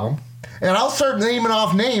the problem. And I'll start naming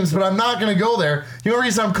off names, but I'm not going to go there. The only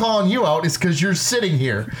reason I'm calling you out is because you're sitting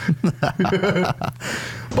here.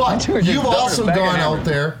 But you've also gone out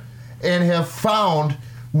there and have found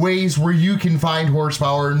ways where you can find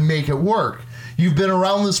horsepower and make it work. You've been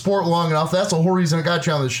around the sport long enough. That's the whole reason I got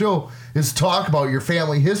you on the show, is talk about your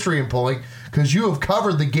family history in pulling, because you have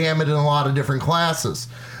covered the gamut in a lot of different classes.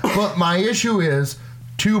 But my issue is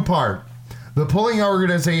two-part. The pulling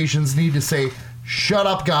organizations need to say, shut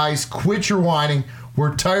up, guys. Quit your whining.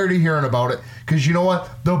 We're tired of hearing about it. Because you know what?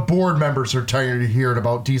 The board members are tired of hearing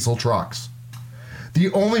about diesel trucks.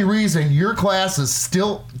 The only reason your class is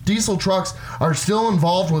still, diesel trucks are still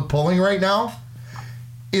involved with pulling right now,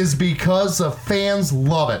 is because the fans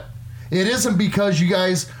love it. It isn't because you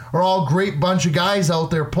guys are all great bunch of guys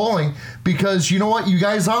out there pulling, because you know what? You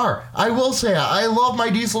guys are. I will say, I love my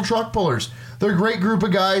diesel truck pullers. They're a great group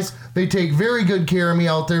of guys. They take very good care of me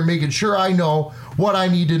out there, making sure I know what I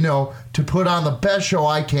need to know to put on the best show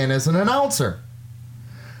I can as an announcer.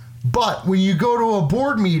 But when you go to a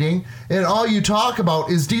board meeting and all you talk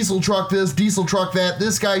about is diesel truck this, diesel truck that,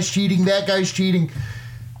 this guy's cheating, that guy's cheating,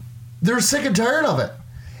 they're sick and tired of it.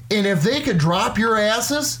 And if they could drop your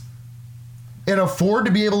asses and afford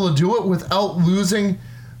to be able to do it without losing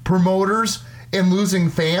promoters and losing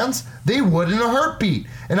fans, they would in a heartbeat.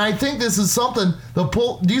 And I think this is something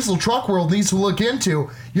the diesel truck world needs to look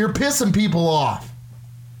into. You're pissing people off.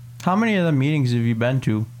 How many of the meetings have you been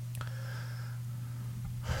to?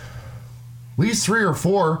 At least 3 or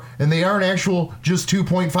 4, and they aren't actual just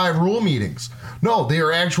 2.5 rule meetings. No, they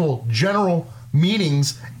are actual general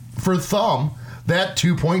meetings for thumb that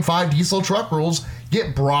 2.5 diesel truck rules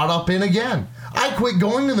get brought up in again. I quit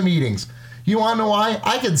going to the meetings. You want to know why?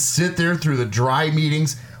 I could sit there through the dry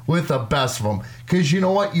meetings with the best of them. Because you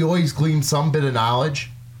know what? You always glean some bit of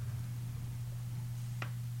knowledge.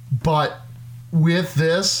 But with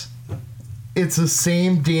this, it's the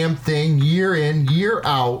same damn thing year in, year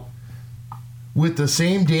out with the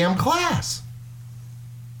same damn class.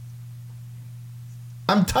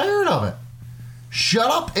 I'm tired of it. Shut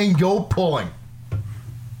up and go pulling.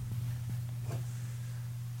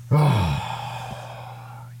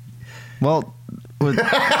 Well, with, I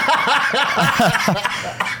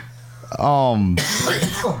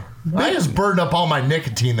just burned up all my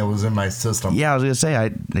nicotine that was in my system. Yeah, I was gonna say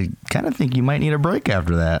I kind of think you might need a break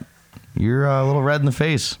after that. You're a little red in the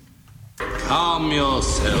face. Calm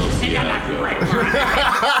yourself.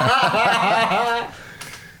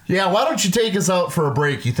 Yeah, why don't you take us out for a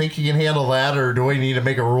break? You think you can handle that, or do we need to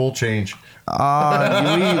make a rule change? We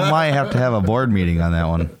might have to have a board meeting on that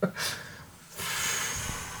one.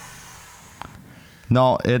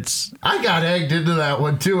 No, it's... I got egged into that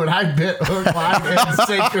one, too, and I bit hook, line, and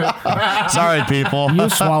sinker. Sorry, people. You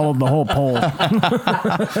swallowed the whole pole.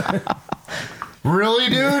 Really,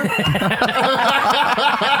 dude?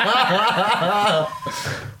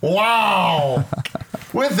 Wow.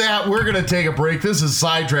 With that, we're going to take a break. This is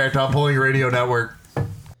Sidetracked on Pulling Radio Network.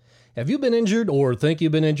 Have you been injured or think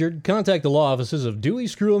you've been injured? Contact the law offices of Dewey,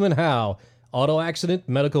 Screwham, and Howe. Auto accident,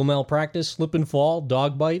 medical malpractice, slip and fall,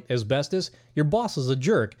 dog bite, asbestos. Your boss is a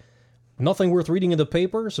jerk. Nothing worth reading in the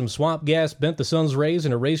paper? Some swamp gas bent the sun's rays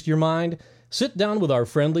and erased your mind? Sit down with our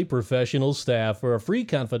friendly professional staff for a free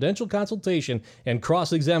confidential consultation and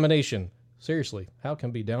cross-examination. Seriously, Howe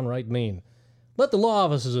can be downright mean. Let the law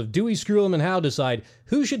offices of Dewey, Screwham, and Howe decide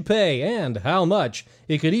who should pay and how much.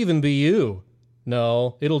 It could even be you.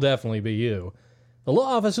 No, it'll definitely be you. The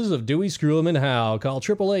law offices of Dewey, Screwham, and Howe. Call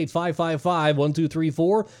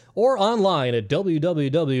 888-555-1234 or online at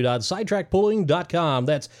www.sidetrackpulling.com.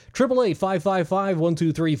 That's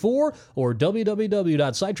 888-555-1234 or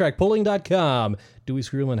www.sidetrackpulling.com. Dewey,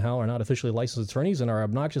 Screwham, and Howe are not officially licensed attorneys and are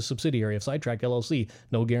obnoxious subsidiary of Sidetracked LLC.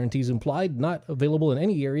 No guarantees implied. Not available in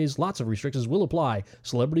any areas. Lots of restrictions will apply.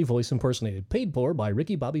 Celebrity voice impersonated. Paid for by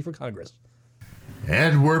Ricky Bobby for Congress.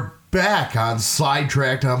 And we're back on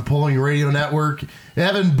Sidetracked on Pulling Radio Network.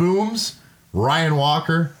 Evan Booms, Ryan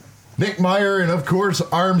Walker, Nick Meyer, and of course,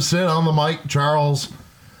 Armstead on the mic. Charles,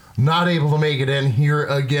 not able to make it in here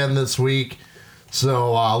again this week.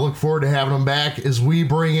 So look forward to having him back as we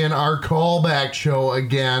bring in our callback show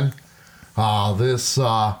again this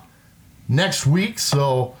next week.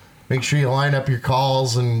 So make sure you line up your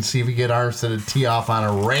calls and see if you get Armstead to tee off on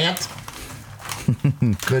a rant.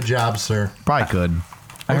 Good job, sir. Probably could.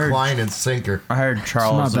 I heard line and sinker. I heard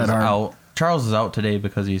Charles not is that hard. out. Charles is out today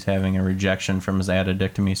because he's having a rejection from his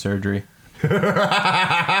addictomy surgery.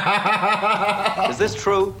 Is this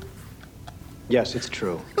true? Yes, it's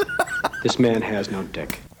true. This man has no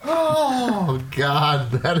dick. Oh, God,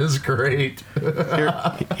 that is great.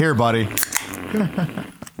 Here, buddy.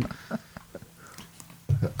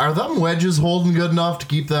 Are them wedges holding good enough to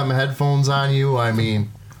keep them headphones on you? I mean,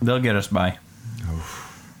 they'll get us by.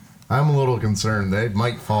 I'm a little concerned. They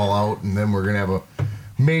might fall out, and then we're going to have a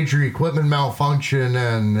major equipment malfunction,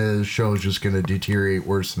 and the show's just going to deteriorate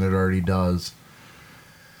worse than it already does.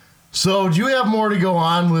 So, do you have more to go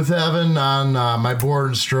on with, Evan, on my board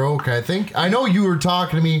and stroke? I know you were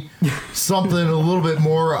talking to me something a little bit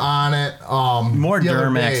more on it. More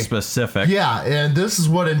Duramax specific. Yeah, and this is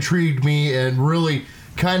what intrigued me and really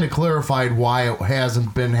kind of clarified why it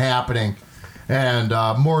hasn't been happening. And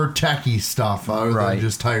more techie stuff other than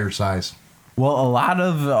just tire size. Well, a lot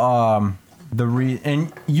of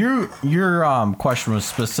and your question was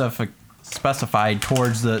specified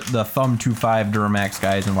towards the Thumb 2.5 Duramax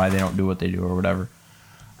guys and why they don't do what they do or whatever.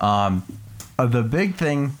 The big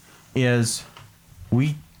thing is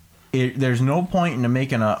there's no point in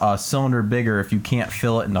making a cylinder bigger if you can't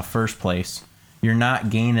fill it in the first place. You're not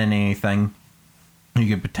gaining anything. You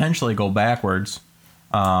could potentially go backwards.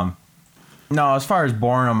 No, as far as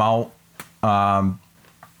boring them out,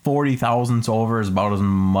 40 thousandths over is about as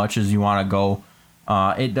much as you want to go.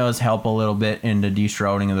 It does help a little bit in the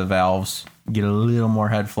de-shrouding of the valves. Get a little more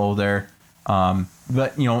head flow there.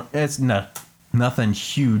 But, it's nothing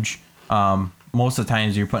huge. Most of the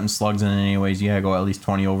times you're putting slugs in it anyways. You got to go at least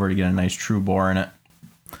 20 over to get a nice true bore in it.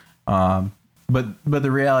 But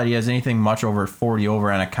the reality is anything much over 40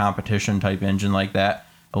 over on a competition type engine like that,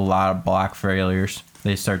 a lot of block failures.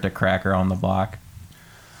 They start to crack around the block.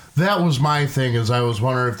 That was my thing, is I was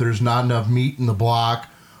wondering if there's not enough meat in the block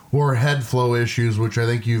or head flow issues, which I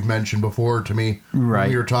think you've mentioned before to me. Right. When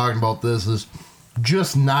we were talking about this, is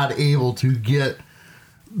just not able to get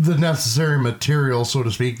the necessary material, so to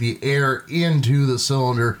speak, the air into the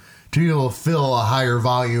cylinder to be able to fill a higher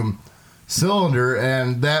volume cylinder.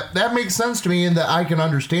 And that makes sense to me, and that I can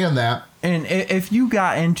understand that. And if you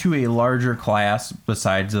got into a larger class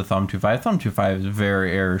besides the Thumb 2.5, Thumb 2.5 is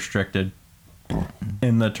very air restricted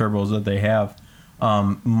in the turbos that they have,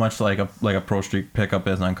 much like a Pro Street pickup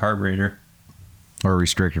is on carburetor. Or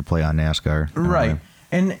restrictor plate on NASCAR. Right.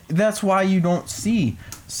 And that's why you don't see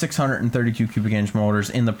 632 cubic inch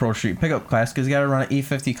motors in the Pro Street pickup class, because you got to run an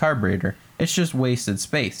E50 carburetor. It's just wasted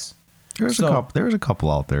space. There's a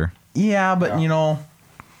couple out there. Yeah, but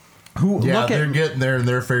they're getting there, and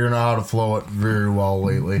they're figuring out how to flow it very well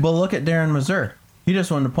lately. But look at Darren Mazur. He just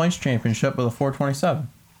won the points championship with a 427.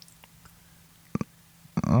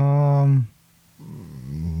 I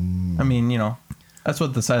mean, that's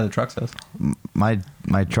what the side of the truck says. My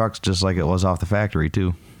truck's just like it was off the factory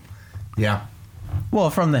too. Yeah. Well,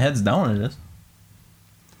 from the heads down, it is.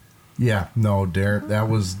 Yeah, no, that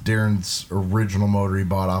was Darren's original motor he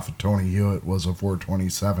bought off of Tony Hewitt, was a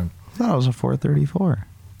 427. I thought it was a 434.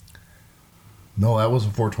 No, that was a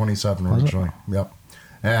 427 originally. Yep.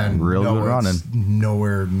 And really good running.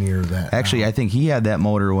 Nowhere near that. Actually, I think he had that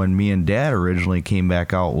motor when me and Dad originally came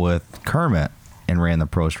back out with Kermit and ran the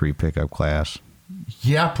Pro Street pickup class.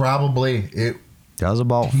 Yeah, probably. That was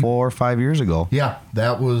about 4 or 5 years ago. Yeah,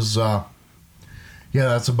 that was...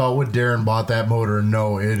 that's about what Darren bought that motor. And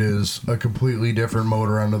no, it is a completely different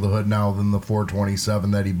motor under the hood now than the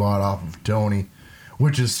 427 that he bought off of Tony,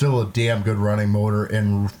 which is still a damn good running motor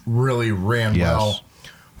and really ran well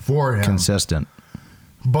for him. Consistent.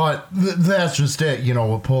 But that's just it,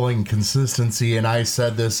 with pulling consistency. And I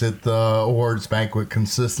said this at the awards banquet,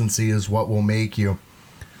 consistency is what will make you.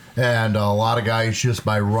 And a lot of guys, just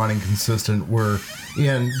by running consistent, were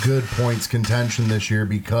in good points contention this year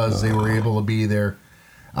because they were able to be there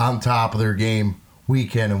on top of their game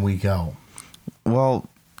week in and week out. Well,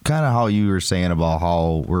 kind of how you were saying about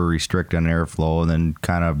how we're restricting airflow, and then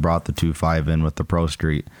kind of brought the 2.5 in with the Pro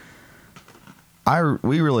Street.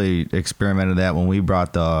 We really experimented that when we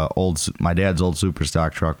brought my dad's old super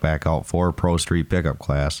stock truck back out for Pro Street pickup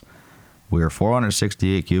class. We were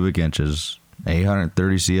 468 cubic inches,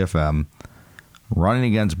 830 CFM, running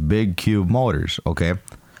against big cube motors. Okay,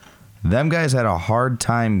 them guys had a hard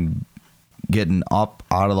time getting up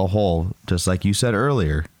out of the hole, just like you said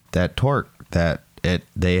earlier. That torque,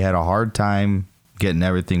 they had a hard time getting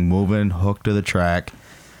everything moving, hooked to the track.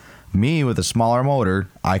 Me, with a smaller motor,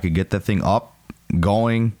 I could get the thing up,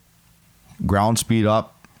 going, ground speed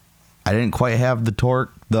up. I didn't quite have the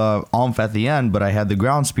torque, the oomph at the end, but I had the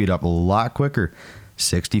ground speed up a lot quicker.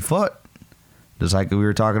 60 foot, just like we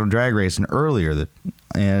were talking about drag racing earlier.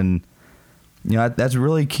 And that's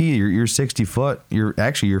really key. Your 60 foot,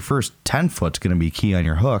 your first 10 foot's going to be key on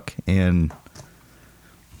your hook, and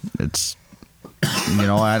it's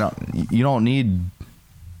you don't need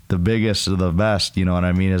the biggest or the best. You know what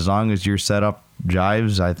I mean? As long as your setup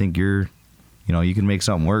jives, I think you can make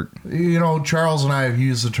something work. Charles and I have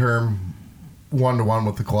used the term 1-to-1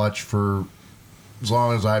 with the clutch for as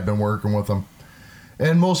long as I've been working with them.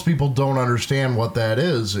 And most people don't understand what that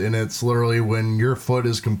is. And it's literally when your foot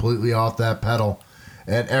is completely off that pedal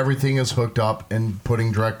and everything is hooked up and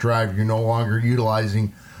putting direct drive. You're no longer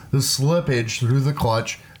utilizing the slippage through the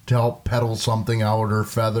clutch to help pedal something out or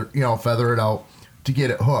feather it out to get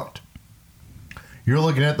it hooked. You're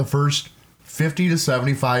looking at the first 50 to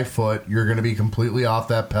 75 foot. You're going to be completely off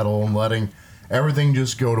that pedal and letting everything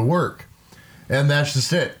just go to work. And that's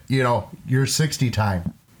just it. Your 60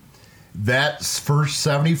 time. That first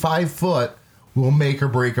 75 foot will make or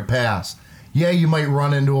break a pass. Yeah, you might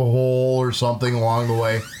run into a hole or something along the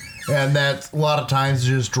way. And that's a lot of times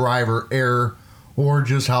just driver error or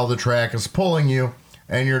just how the track is pulling you.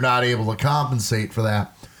 And you're not able to compensate for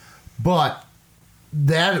that. But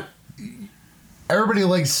that everybody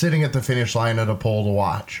likes sitting at the finish line at a pole to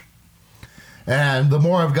watch. And the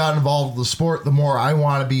more I've gotten involved with the sport, the more I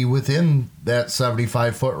want to be within that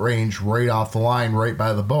 75-foot range right off the line, right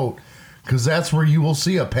by the boat. Because that's where you will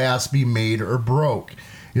see a pass be made or broke,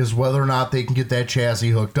 is whether or not they can get that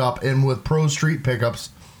chassis hooked up. And with Pro Street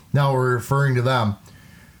pickups, now we're referring to them,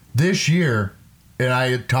 this year, and I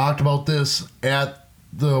had talked about this at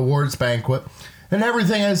the awards banquet, and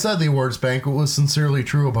everything I said at the awards banquet was sincerely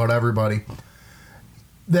true about everybody.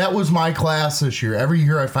 That was my class this year. Every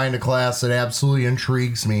year I find a class that absolutely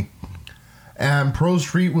intrigues me. And Pro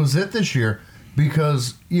Street was it this year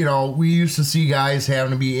because, we used to see guys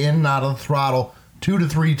having to be in and out of the throttle 2 to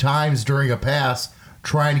 3 times during a pass,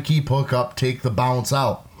 trying to keep hook up, take the bounce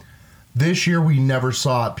out. This year we never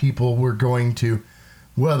saw it. People were going to,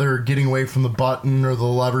 whether getting away from the button or the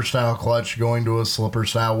lever style clutch, going to a slipper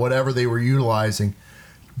style, whatever they were utilizing,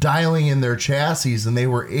 dialing in their chassis, and they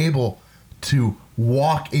were able to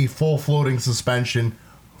walk a full floating suspension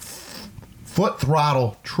foot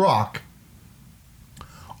throttle truck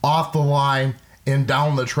off the line and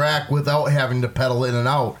down the track without having to pedal in and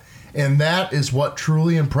out. And that is what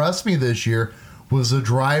truly impressed me this year, was the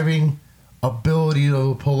driving ability of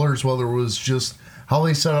the pullers, whether it was just how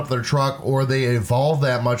they set up their truck or they evolved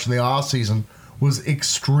that much in the off season, was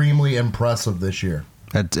extremely impressive this year.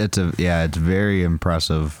 It's very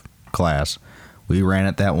impressive class. We ran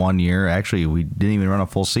it that one year. Actually, we didn't even run a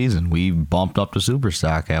full season. We bumped up to super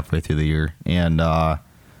stock halfway through the year. And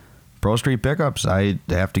Pro Street pickups, I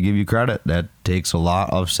have to give you credit. That takes a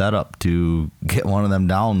lot of setup to get one of them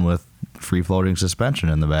down with free floating suspension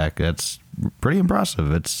in the back. That's pretty impressive.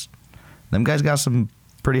 Them guys got some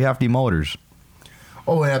pretty hefty motors.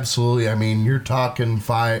 Oh, absolutely. I mean, you're talking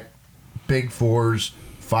big 4s,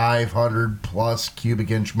 500 plus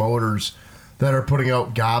cubic inch motors that are putting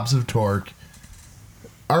out gobs of torque.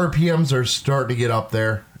 RPMs are starting to get up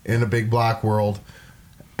there in a big block world,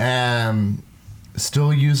 and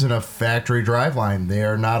still using a factory driveline. They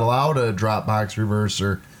are not allowed a drop box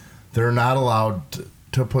reverser. They're not allowed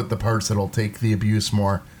to put the parts that'll take the abuse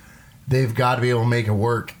more. They've got to be able to make it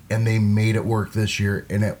work, and they made it work this year,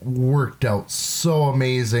 and it worked out so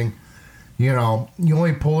amazing. The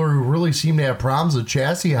only puller who really seemed to have problems with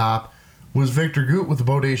chassis hop was Victor Goot with the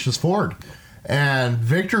Bodacious Ford. And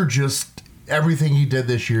Victor just, everything he did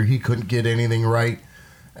this year, he couldn't get anything right.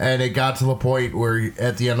 And it got to the point where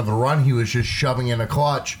at the end of the run, he was just shoving in a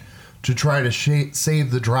clutch to try to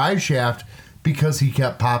save the drive shaft because he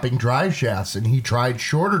kept popping drive shafts, and he tried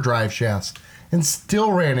shorter drive shafts and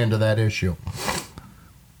still ran into that issue.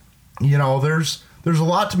 There's a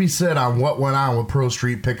lot to be said on what went on with Pro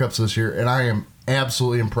Street pickups this year, and I am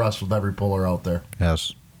absolutely impressed with every puller out there.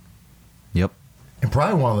 Yes. Yep. And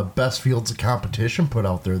probably one of the best fields of competition put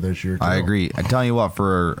out there this year, too. I agree. I tell you what,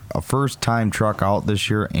 for a first-time truck out this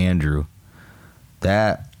year, Andrew's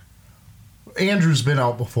been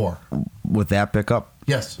out before. With that pickup?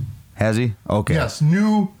 Yes. Has he? Okay. Yes.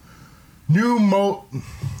 New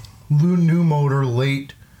motor,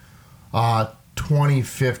 late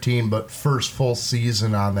 2015, but first full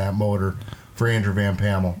season on that motor for Andrew Van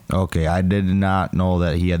Pammel. Okay, I did not know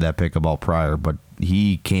that he had that pickup out prior, but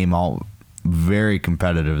he came out very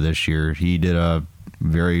competitive this year. He did a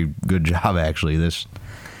very good job, actually.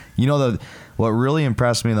 What really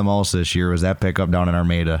impressed me the most this year was that pickup down in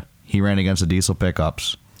Armada. He ran against the diesel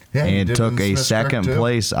pickups and took a second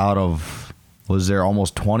place out of... Was there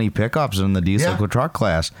almost 20 pickups in the diesel truck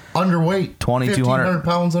class? Underweight. 2,200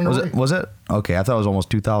 pounds underweight. Was it? Okay, I thought it was almost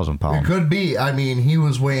 2,000 pounds. It could be. I mean, he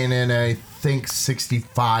was weighing in, I think,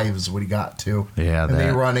 65 is what he got to. Yeah, and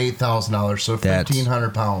they run $8,000, so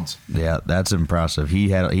 1,500 pounds. Yeah, that's impressive. He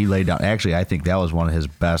laid down. Actually, I think that was one of his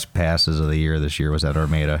best passes of the year this year, was at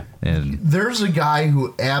Armada. And there's a guy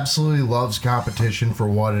who absolutely loves competition for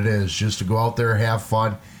what it is, just to go out there, have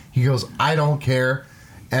fun. He goes, I don't care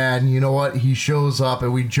And you know what? He shows up,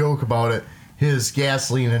 and we joke about it, his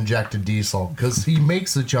gasoline-injected diesel, because he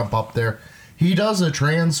makes the jump up there. He does a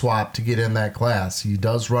trans swap to get in that class. He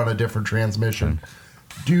does run a different transmission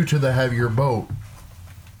due to the heavier boat.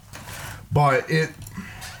 But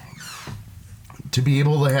to be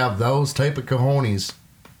able to have those type of cojones,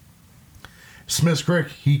 Smith's Creek,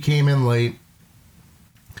 he came in late.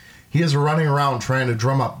 He is running around trying to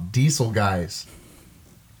drum up diesel guys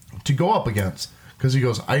to go up against, because he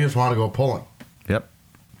goes, I just want to go pulling. Yep.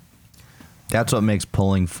 That's what makes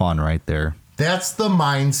pulling fun right there. That's the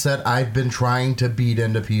mindset I've been trying to beat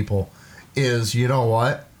into people is, you know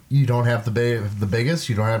what? You don't have the biggest.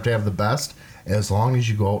 You don't have to have the best. As long as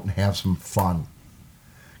you go out and have some fun.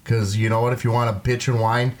 Because you know what? If you want to bitch and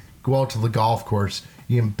whine, go out to the golf course.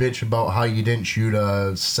 You can bitch about how you didn't shoot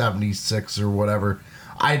a 76 or whatever.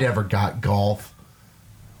 I never got golf.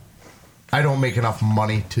 I don't make enough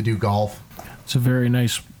money to do golf. It's a very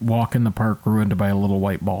nice walk in the park ruined by a little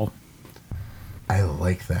white ball. I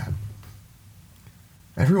like that.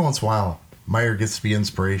 Every once in a while, Meyer gets to be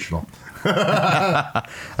inspirational. I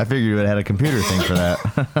figured you would have had a computer thing for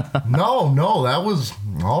that. No, that was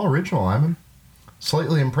all original. I'm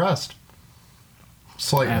slightly impressed.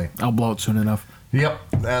 Slightly. I'll blow it soon enough. Yep,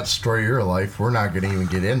 that's the story of your life. We're not going to even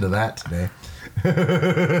get into that today.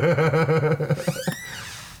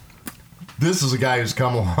 This is a guy who's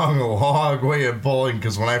come along a long way in pulling,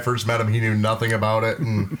 because when I first met him, he knew nothing about it.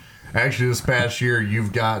 And actually, this past year,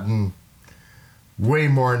 you've gotten way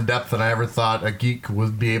more in depth than I ever thought a geek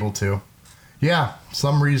would be able to. Yeah,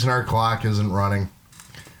 some reason our clock isn't running.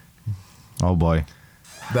 Oh boy.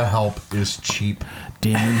 The help is cheap.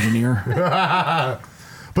 Damn engineer.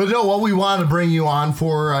 But no, what we want to bring you on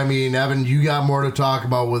for, I mean, Evan, you got more to talk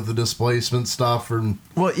about with the displacement stuff.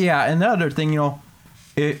 Well, yeah, and the other thing,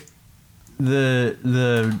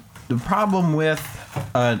 the problem with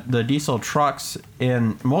the diesel trucks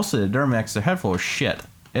and most of the Duramax, they're head full of shit.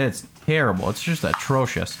 It's terrible. It's just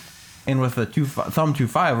atrocious. And with the Thumb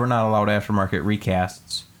 2.5, we're not allowed aftermarket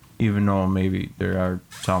recasts, even though maybe there are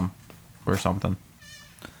some or something.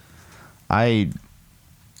 I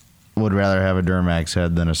would rather have a Duramax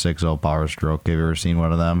head than a 6.0 Power Stroke. Have you ever seen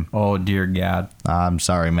one of them? Oh, dear God. I'm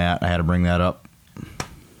sorry, Matt. I had to bring that up.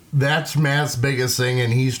 That's Matt's biggest thing,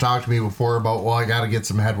 and he's talked to me before about, well, I got to get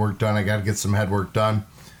some head work done.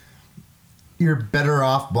 You're better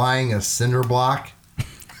off buying a cinder block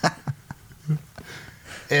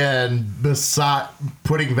and beside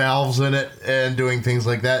putting valves in it and doing things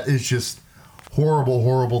like that. It's just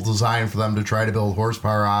horrible design for them to try to build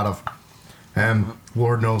horsepower out of. And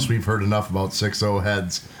Lord knows we've heard enough about 6.0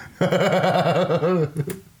 heads.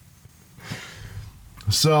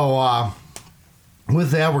 So,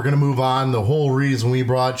 with that, we're going to move on. The whole reason we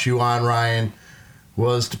brought you on, Ryan,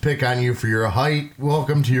 was to pick on you for your height.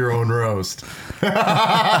 Welcome to your own roast.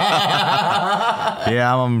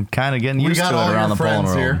 Yeah, I'm kind of getting used to it around the pulling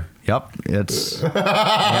world. Here. Yep, it's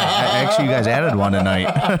actually you guys added one tonight,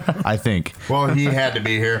 I think. Well, he had to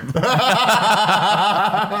be here.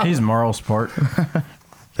 He's moral sport.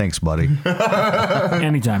 Thanks, buddy.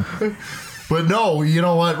 Anytime. But no, you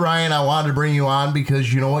know what, Ryan? I wanted to bring you on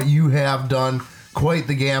because you know what? You have done quite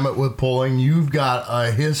the gamut with pulling. You've got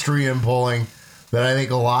a history in pulling that I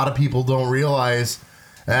think a lot of people don't realize.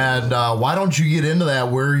 And why don't you get into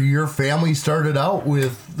that, where your family started out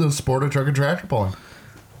with the sport of truck and tractor pulling?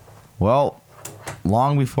 Well,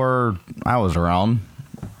 long before I was around,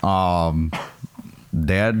 Dad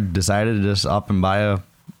decided to just up and buy a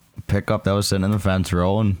pickup that was sitting in the fence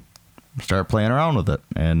row and start playing around with it.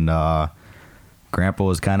 And Grandpa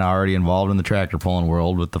was kind of already involved in the tractor pulling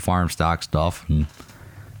world with the farm stock stuff.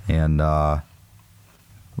 And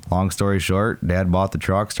long story short, Dad bought the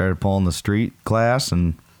truck, started pulling the street class,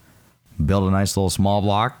 and built a nice little small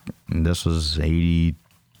block. And this was 82,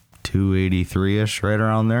 83-ish, right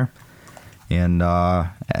around there. And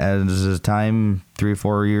as his time 3 or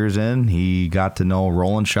 4 years in, he got to know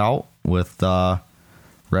Roll and Shout with Red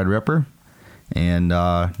Ripper. And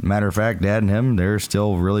matter of fact, Dad and him, they're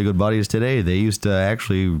still really good buddies today. They used to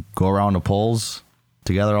actually go around the pulls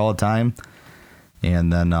together all the time.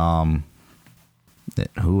 And then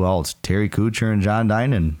who else? Terry Kuchar and John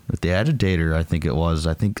Dinan with the Agitator, I think it was.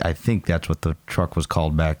 I think that's what the truck was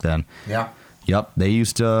called back then. Yeah. Yep.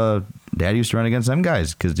 Dad used to run against them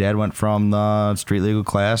guys because Dad went from the street legal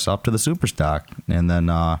class up to the super stock, and then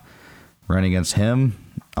ran against him.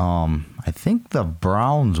 I think the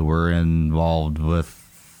Browns were involved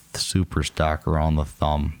with the super stock around the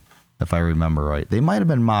Thumb, if I remember right. They might have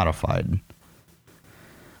been modified.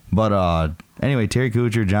 But anyway, Terry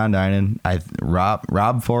Kuchar, John Dinan,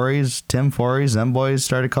 Rob Forries, Tim Forries, them boys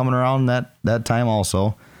started coming around that time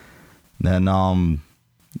also. Then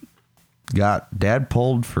got Dad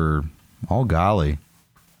pulled for, oh golly,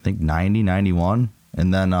 I think 90, 91.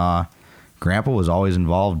 And then Grandpa was always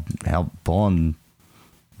involved, helped pulling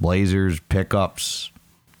blazers, pickups,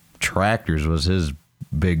 tractors was his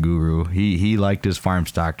big guru. He liked his farm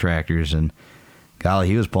stock tractors, and golly,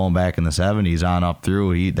 he was pulling back in the 70s on up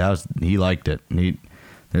through. He liked it.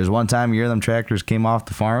 There's one time a year them tractors came off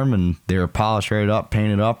the farm and they were polished right up,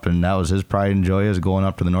 painted up, and that was his pride and joy, is going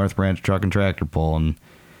up to the North Branch Truck and Tractor Pull, and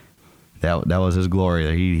that was his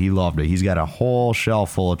glory. He loved it. He's got a whole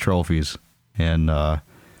shelf full of trophies, and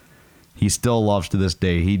he still loves to this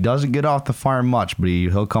day. He doesn't get off the farm much, but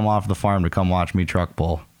he'll come off the farm to come watch me truck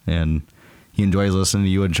pull, and he enjoys listening to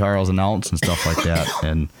you and Charles announce and stuff like that,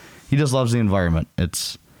 and he just loves the environment.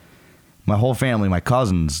 It's my whole family, my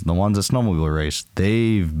cousins, the ones that snowmobile race,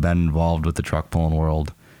 they've been involved with the truck pulling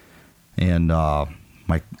world. And as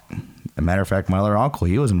a matter of fact, my other uncle,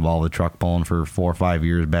 he was involved with truck pulling for 4 or 5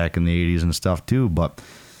 years back in the 80s and stuff too. But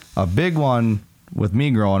a big one with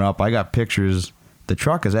me growing up, I got pictures. The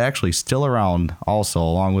truck is actually still around also,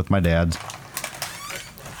 along with my dad's.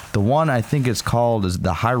 The one I think it's called is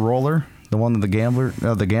the High Roller. The one that the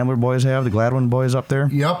Gambler boys have, the Gladwin boys up there.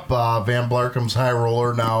 Yep, Van Blarkum's High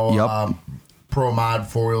Roller now. Yep. Pro Mod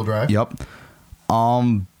 4-wheel drive. Yep.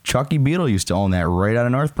 Chucky Beetle used to own that right out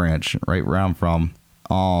of North Branch, right where I'm from.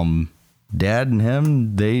 Dad and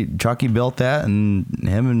him, Chucky built that, and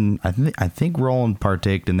him and I think Roland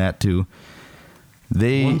partaked in that too.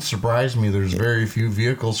 Wouldn't surprise me. There's very few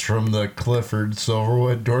vehicles from the Clifford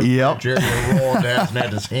Silverwood North Branch area where Roland hasn't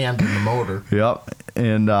had his hand in the motor. Yep,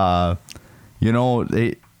 and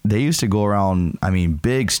they used to go around,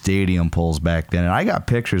 big stadium pulls back then, and I got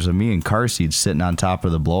pictures of me and car seats sitting on top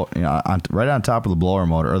of the right on top of the blower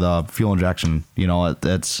motor, or the fuel injection.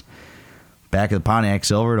 That's back at the Pontiac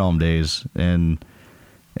Silverdome days, and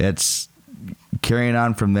it's carrying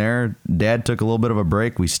on from there. Dad took a little bit of a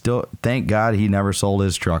break. We still, thank God he never sold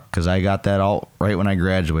his truck, because I got that out right when I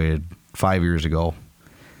graduated 5 years ago.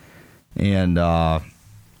 And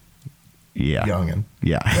yeah. Youngin'.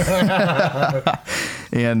 Yeah.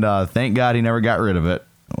 And thank God he never got rid of it.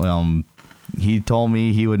 He told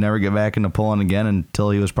me he would never get back into pulling again until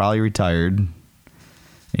he was probably retired.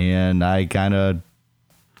 And I kind of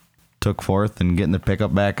took forth and getting the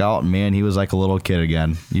pickup back out. And man, he was like a little kid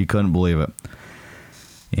again. You couldn't believe it.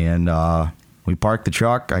 And we parked the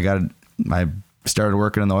truck. I started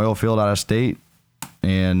working in the oil field out of state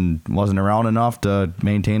and wasn't around enough to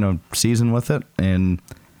maintain a season with it. And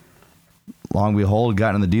long and behold,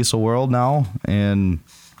 got in the diesel world now and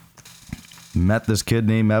met this kid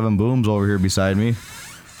named Evan Booms over here beside me.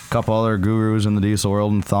 A couple other gurus in the diesel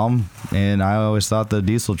world and Thumb. And I always thought the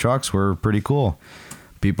diesel trucks were pretty cool.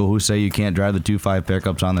 People who say you can't drive the 2.5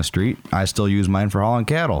 pickups on the street, I still use mine for hauling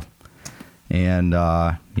cattle. And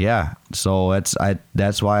so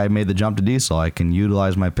that's why I made the jump to diesel. I can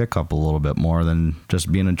utilize my pickup a little bit more than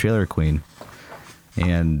just being a trailer queen.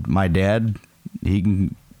 And my dad, he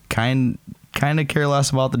can kind of care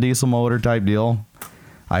less about the diesel motor type deal.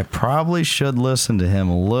 I probably should listen to him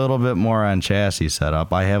a little bit more on chassis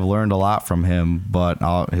setup. I have learned a lot from him, but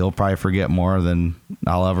he'll probably forget more than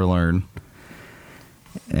I'll ever learn.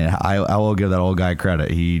 And I will give that old guy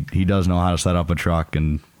credit. He does know how to set up a truck.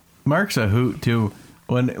 And Mark's a hoot too.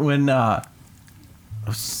 When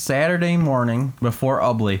Saturday morning before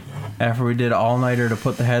Ubley, after we did all-nighter to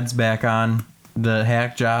put the heads back on the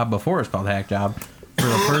hack job, before it was called hack job, for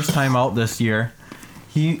the first time out this year,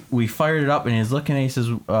 we fired it up and he's looking at it, he says,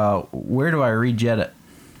 where do I rejet it?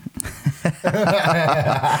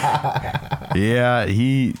 Yeah,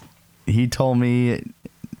 he told me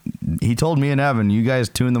and Evan, you guys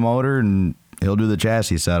tune the motor and he'll do the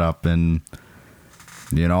chassis setup. And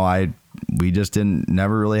we just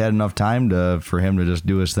never really had enough time for him to just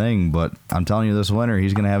do his thing. But I'm telling you, this winter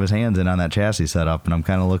he's going to have his hands in on that chassis setup, and I'm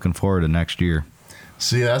kind of looking forward to next year.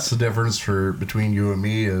 See, that's the difference between you and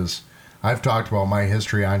me is I've talked about my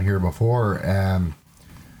history on here before, and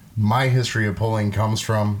my history of pulling comes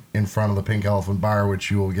from in front of the Pink Elephant Bar, which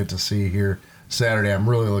you will get to see here Saturday. I'm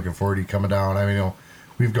really looking forward to you coming down.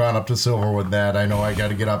 We've gone up to Silverwood that. I know I got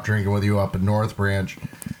to get up drinking with you up in North Branch.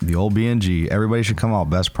 The old B&G. Everybody should come out.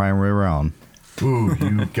 Best primary around. Ooh,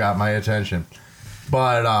 you got my attention.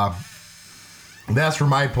 But that's where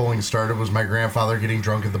my pulling started, was my grandfather getting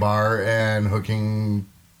drunk at the bar and hooking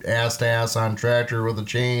ass to ass on tractor with a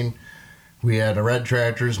chain. We had a red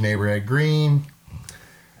tractors, neighbor had green,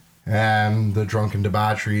 and the drunken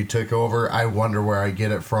debauchery took over. I wonder where I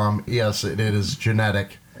get it from. Yes, it is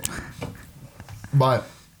genetic. But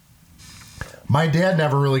my dad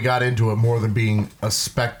never really got into it more than being a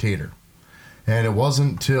spectator. And it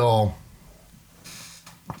wasn't until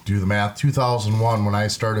do the math, 2001 when I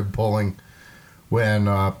started pulling, when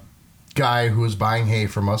a guy who was buying hay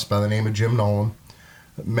from us by the name of Jim Nolan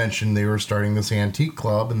mentioned they were starting this antique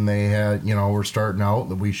club, and they had, we're starting out,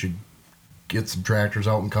 that we should get some tractors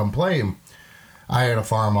out and come play. I had a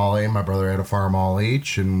Farm All A, my brother had a Farm All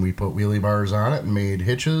H, and we put wheelie bars on it and made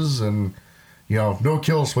hitches, and no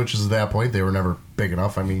kill switches at that point. They were never big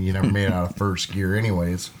enough. I mean, you never made it out of first gear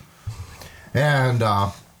anyways. And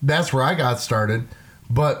that's where I got started.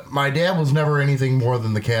 But my dad was never anything more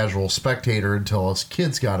than the casual spectator until us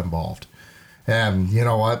kids got involved. And you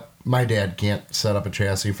know what? My dad can't set up a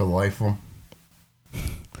chassis for the life of him.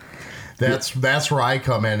 That's where I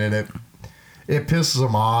come in, and it pisses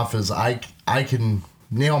him off as I can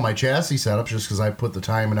nail my chassis setups just because I put the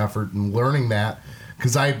time and effort in learning that.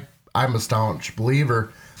 Because I'm a staunch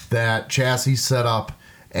believer that chassis setup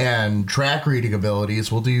and track reading abilities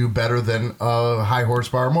will do you better than high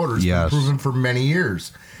horsepower motors. Yes. Been proven for many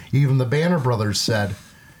years. Even the Banner brothers said,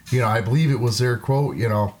 I believe it was their quote,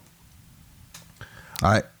 good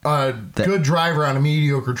driver on a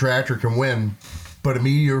mediocre tractor can win, but a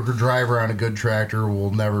mediocre driver on a good tractor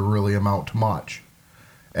will never really amount to much.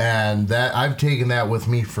 And that I've taken that with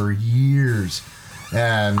me for years.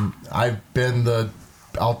 And I've been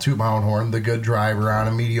I'll toot my own horn, the good driver on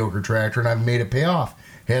a mediocre tractor, and I've made it pay off.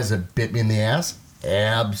 Has it bit me in the ass?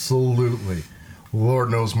 Absolutely.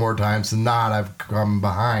 Lord knows more times than not I've come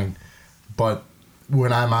behind. But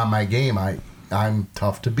when I'm on my game, I'm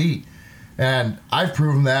tough to beat. And I've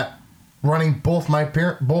proven that running both my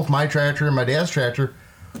tractor and my dad's tractor,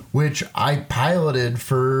 which I piloted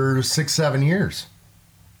for 6-7 years.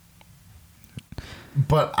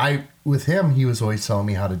 But with him, he was always telling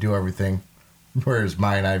me how to do everything, whereas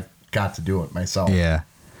mine, I've got to do it myself. Yeah.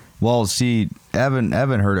 Well, see, Evan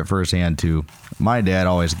heard it firsthand too. My dad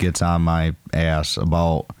always gets on my ass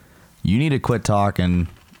about, you need to quit talking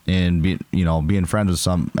and being friends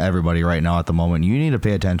with everybody right now at the moment. You need to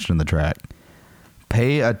pay attention to the track.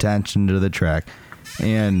 Pay attention to the track.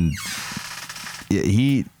 And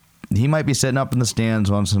he might be sitting up in the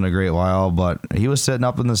stands once in a great while, but he was sitting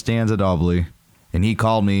up in the stands at Ubley, and he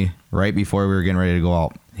called me right before we were getting ready to go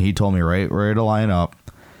out. He told me right where to line up.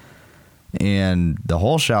 And the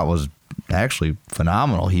whole shot was actually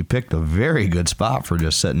phenomenal. He picked a very good spot for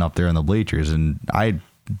just sitting up there in the bleachers, and I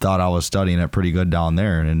thought I was studying it pretty good down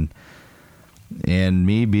there. And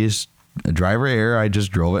me being a driver error, I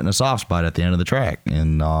just drove it in a soft spot at the end of the track.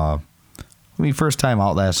 And first time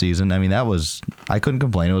out last season, I couldn't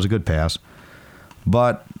complain. It was a good pass.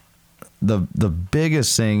 But the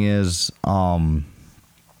biggest thing is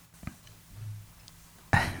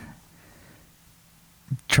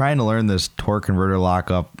trying to learn this torque converter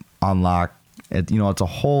unlock. It's a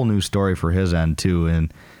whole new story for his end too,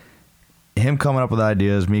 and him coming up with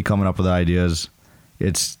ideas, me coming up with ideas.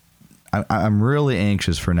 I'm really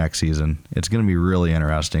anxious for next season. It's going to be really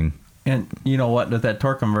interesting. And you know what? With that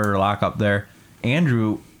torque converter lock up there,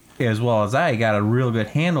 Andrew, as well as I, got a real good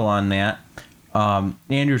handle on that.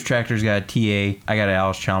 Andrew's tractor's got a TA. I got an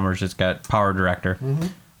Alice Chalmers. It's got Power Director. Mm-hmm.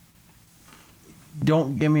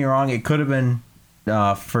 Don't get me wrong. It could have been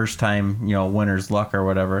first time, winner's luck or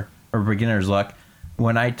whatever, or beginner's luck.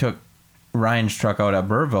 When I took Ryan's truck out at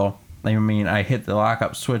Burville, I hit the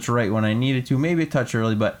lockup switch right when I needed to, maybe a touch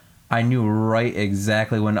early, but I knew right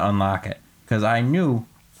exactly when to unlock it, because I knew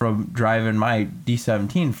from driving my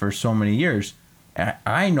D17 for so many years,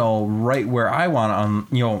 I know right where I want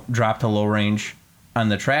to drop to low range on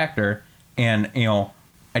the tractor, and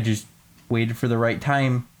I just waited for the right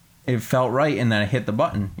time. It felt right, and then I hit the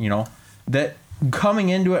button. That coming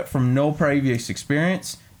into it from no previous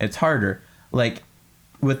experience, it's harder. Like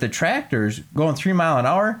with the tractors going 3 mile an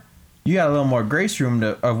hour, you got a little more grace room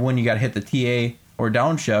of when you got to hit the TA or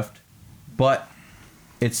downshift, but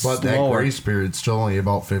it's slower. That grace period's still only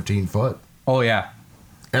about 15 foot. Oh yeah,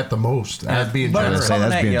 at the most. That's being generous.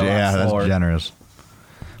 That's generous.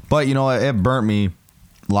 But it burnt me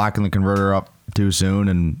locking the converter up too soon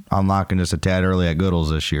and unlocking just a tad early at Goodall's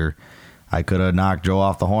this year. I could have knocked Joe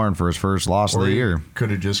off the horn for his first loss of the year.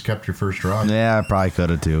 Could have just kept your first run. Yeah, I probably could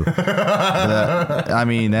have too.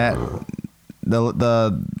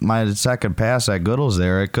 My second pass at Goodall's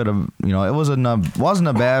there, it could have, it wasn't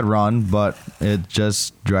a bad run, but it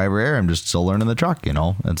just driver error. I'm just still learning the truck.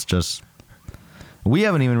 It's just, we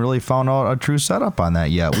haven't even really found out a true setup on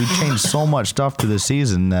that yet. We changed so much stuff to the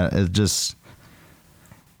season that it just,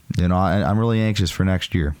 I'm really anxious for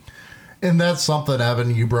next year. And that's something,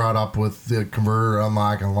 Evan, you brought up with the converter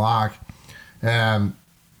unlock and lock. And,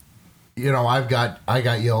 I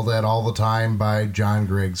got yelled at all the time by John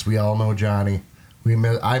Griggs. We all know Johnny.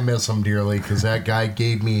 I miss him dearly because that guy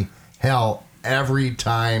gave me hell every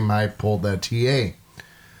time I pulled that TA.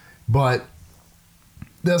 But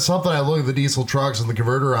that's something I look at the diesel trucks and the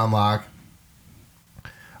converter unlock.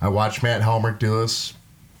 I watched Matt Helmrich do this.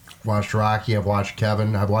 Watched Rocky. I've watched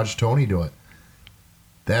Kevin. I've watched Tony do it.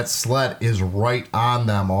 That sled is right on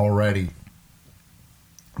them already.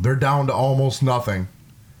 They're down to almost nothing.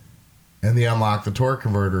 And they unlock the torque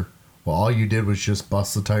converter. Well, all you did was just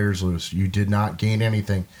bust the tires loose. You did not gain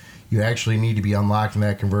anything. You actually need to be unlocking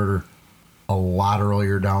that converter a lot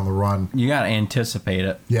earlier down the run. You got to anticipate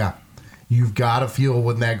it. Yeah. You've got to feel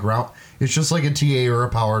when that ground... It's just like a TA or a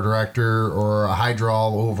power director or a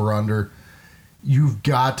hydraul over-under. You've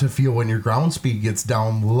got to feel when your ground speed gets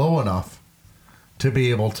down low enough to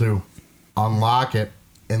be able to unlock it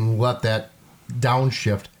and let that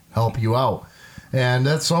downshift help you out. And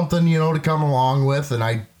that's something, to come along with, and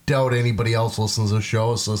I doubt anybody else listens to the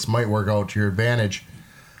show, so this might work out to your advantage.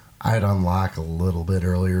 I'd unlock a little bit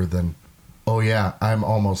earlier than, oh yeah, I'm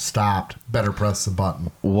almost stopped. Better press the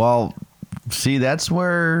button. Well, see, that's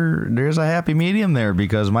where there's a happy medium there,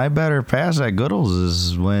 because my better pass at Goodall's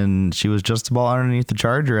is when she was just about underneath the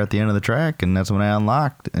charger at the end of the track, and that's when I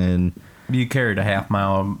unlocked. And you carried a half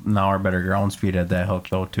mile an hour better ground speed at that hook,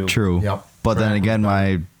 though, too. True. Yep. But then again,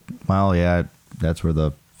 that's where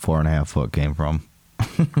the 4.5 foot came from.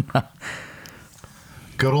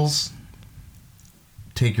 Goodall's,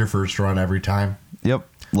 take your first run every time. Yep.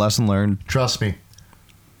 Lesson learned. Trust me.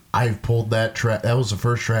 I've pulled that track. That was the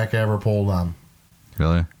first track I ever pulled on.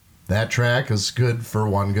 Really? That track is good for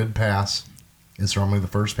one good pass. It's normally the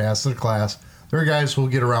first pass of the class. There are guys who will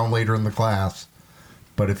get around later in the class.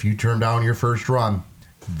 But if you turn down your first run,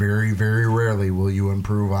 very, very rarely will you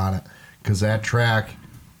improve on it. Because that track,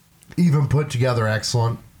 even put together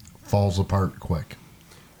excellent, falls apart quick.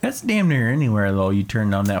 That's damn near anywhere, though, you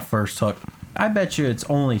turn down that first hook. I bet you it's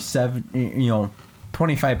only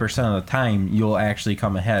 25% of the time you'll actually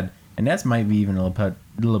come ahead. And that's might be even a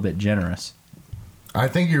little bit generous. I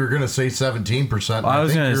think you were going to say 17%. Well, I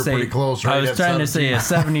was going to say, pretty close, right? I was trying to say a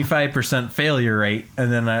 75% failure rate,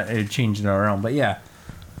 and then I changed it around. But yeah,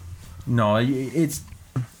 no, it's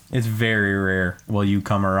very rare will you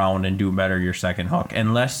come around and do better your second hook.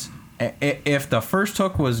 Unless, if the first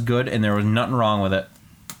hook was good and there was nothing wrong with it,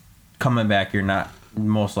 coming back, you're not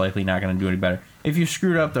most likely not going to do any better. If you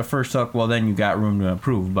screwed up the first hook, well, then you got room to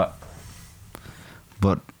improve. But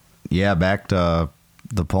yeah, back to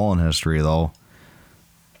the pulling history, though.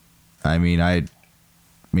 I mean,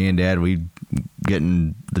 me and Dad, we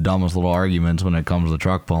getting the dumbest little arguments when it comes to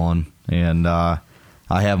truck pulling, and I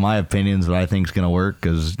have my opinions that I think is going to work,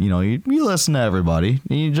 because you listen to everybody.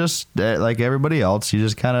 You just, like everybody else, you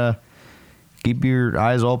just kind of keep your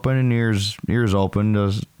eyes open and ears open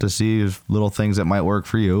to see little things that might work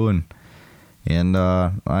for you. And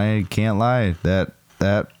I can't lie, that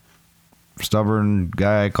stubborn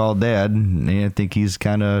guy I called Dad, I think he's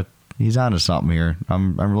onto something here.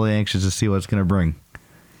 I'm really anxious to see what it's going to bring.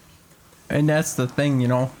 And that's the thing,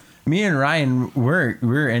 me and Ryan,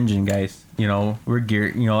 we're engine guys. We're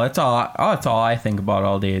gear. That's all I think about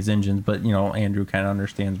all day is engines. But Andrew kind of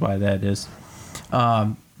understands why that is.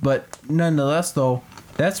 But nonetheless, though,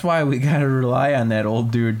 that's why we gotta rely on that old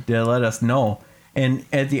dude to let us know. And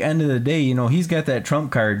at the end of the day, he's got that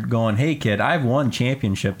trump card going, hey, kid, I've won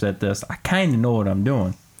championships at this. I kind of know what I'm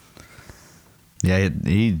doing. Yeah,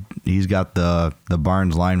 he's got the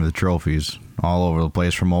barns lined with trophies all over the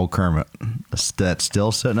place from old Kermit. That's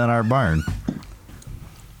still sitting in our barn.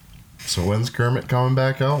 So when's Kermit coming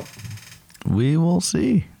back out? We will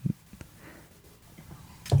see.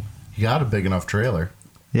 You got a big enough trailer.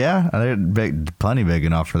 Yeah, plenty big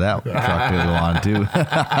enough for that truck to go on, too.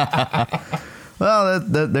 Well,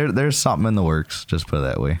 there's something in the works, just put it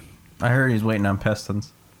that way. I heard he's waiting on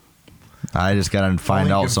Pistons. I just got to find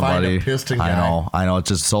out somebody. Find a piston guy. I know. It's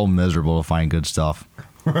just so miserable to find good stuff.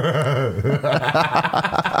 We're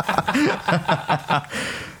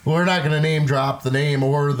not going to name drop the name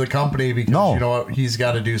or the company because you know what? He's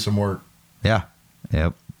got to do some work. Yeah.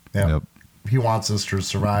 Yep. He wants us to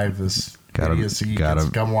survive this idiocy. Gotta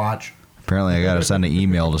come watch. Apparently, I got to send an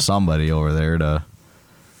email to somebody over there to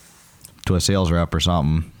a sales rep or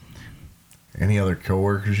something. Any other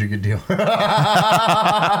coworkers you could deal with?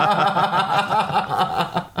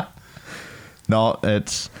 No,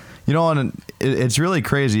 it's and it's really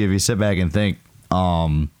crazy if you sit back and think.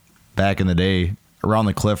 Back in the day, around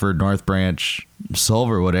the Clifford, North Branch,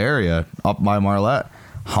 Silverwood area, up by Marlette,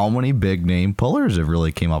 how many big name pullers have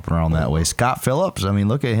really came up around that way? Scott Phillips, I mean,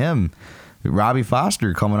 look at him. Robbie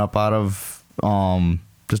Foster coming up out of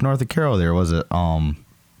just north of Carroll there, was it?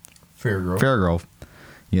 Fairgrove.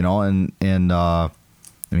 And I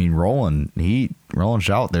mean, Roland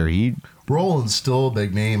Shout there, Brolin's still a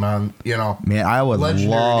big name on, Man, I would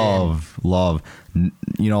legendary love,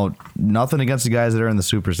 nothing against the guys that are in the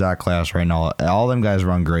super stock class right now. All them guys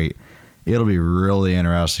run great. It'll be really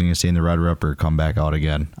interesting to see the Red Ripper come back out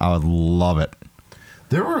again. I would love it.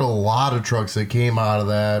 There were a lot of trucks that came out of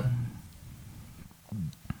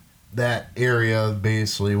that area,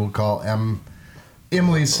 basically. We'll call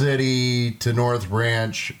Emily City to North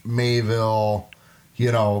Branch, Mayville,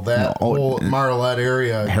 whole Marlette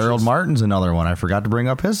area. Harold Martin's another one. I forgot to bring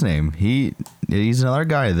up his name. He's another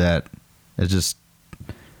guy that is just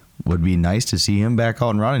would be nice to see him back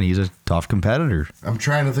out and running. He's a tough competitor. I'm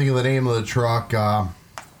trying to think of the name of the truck.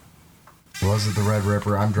 Was it the Red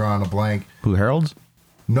Ripper? I'm drawing a blank. Who, Harold's?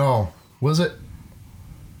 No. Was it?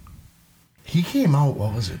 He came out,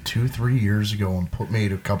 2-3 years ago and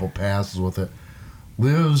made a couple passes with it.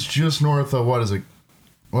 Lives just north of, what is it?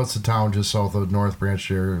 What's the town just south of North Branch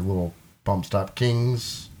there? Little bump stop.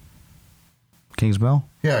 Kings Mill?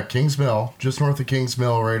 Yeah, Kings Mill. Just north of Kings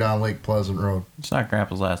Mill, right on Lake Pleasant Road. It's not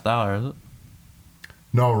Grandpa's Last Dollar, is it?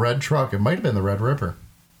 No, red truck. It might have been the Red Ripper.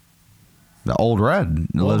 The Old Red.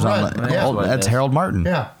 That's Harold Martin.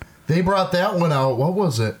 Yeah. They brought that one out. What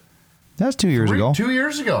was it? That's 2 years ago. 2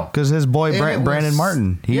 years ago. Because his boy Brandon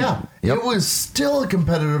Martin. It was still a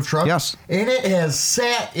competitive truck. Yes. And it has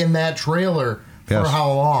sat in that trailer for Yes.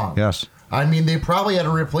 how long? Yes. I mean, they probably had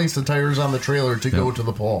to replace the tires on the trailer to go to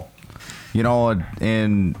the pole.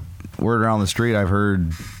 And word around the street, I've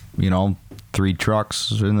heard, 3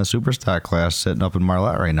 trucks in the Superstock class sitting up in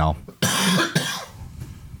Marlette right now.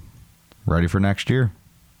 Ready for next year.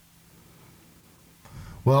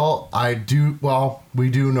 Well, we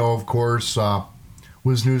do know, of course,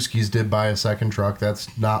 Wisniewski's did buy a second truck.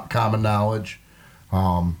 That's not common knowledge.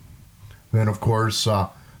 Then, of course,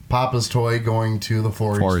 Papa's Toy going to the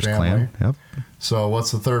Forrest family. Clan. Yep. So,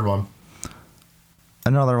 what's the third one?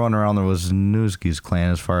 Another one around there was Wisniewski's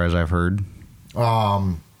clan, as far as I've heard.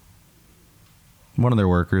 One of their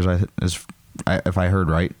workers, if I heard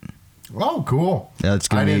right. Oh, cool. Yeah,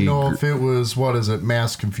 I didn't know if it was,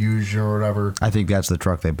 Mass Confusion or whatever. I think that's the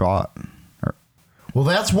truck they bought. Well,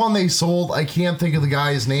 that's one they sold. I can't think of the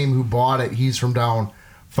guy's name who bought it. He's from down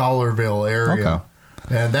Fowlerville area. Okay.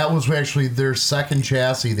 And that was actually their second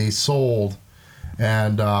chassis they sold.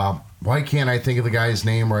 And why can't I think of the guy's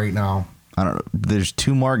name right now? I don't know. There's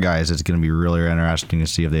 2 more guys that's going to be really interesting to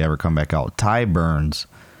see if they ever come back out. Ty Burns.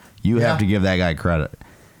 You have to give that guy credit.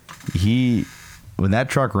 When that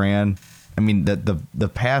truck ran, I mean, the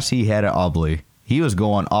pass he had at Ubley, he was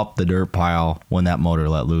going up the dirt pile when that motor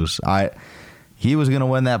let loose. He was going to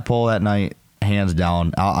win that pole that night, hands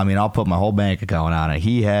down. I'll put my whole bank account on it.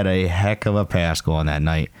 He had a heck of a pass going that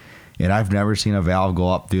night. And I've never seen a valve go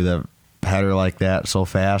up through the header like that so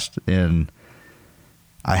fast. And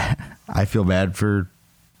I feel bad for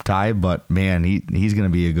Ty, but, man, he's going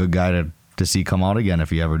to be a good guy to see come out again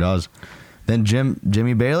if he ever does. Then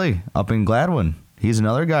Jimmy Bailey up in Gladwin. He's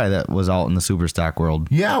another guy that was out in the super stock world.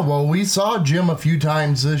 Yeah, well, we saw Jim a few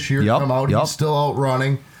times this year come out. He's still out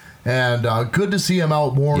running. And good to see him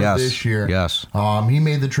out more this year. Yes. He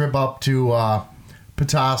made the trip up to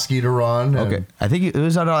Petoskey to run. Okay. I think it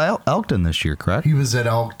was at Elkton this year, correct? He was at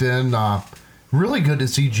Elkton. Really good to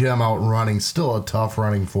see Jim out and running. Still a tough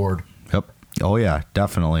running Ford. Yep. Oh, yeah,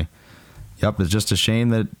 definitely. Yep, it's just a shame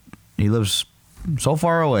that he lives so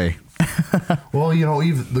far away. Well,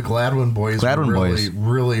 even the Gladwin boys were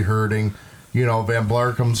really hurting. Van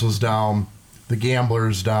Blarkham's was down. The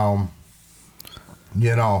Gamblers down.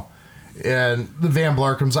 And the Van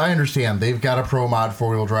Blarkham's, I understand. They've got a Pro Mod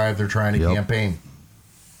 4-wheel drive. They're trying to campaign.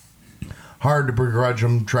 Hard to begrudge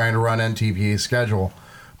them trying to run NTPA schedule.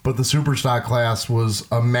 But the Superstock class was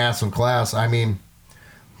a massive class. I mean,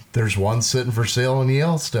 there's one sitting for sale in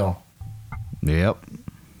Yale still. Yep.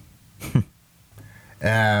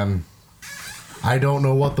 And I don't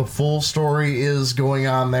know what the full story is going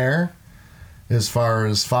on there as far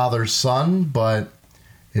as father-son, but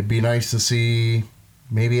it'd be nice to see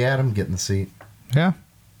maybe Adam get in the seat. Yeah.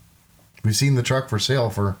 We've seen the truck for sale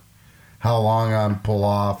for how long on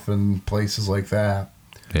pull-off and places like that.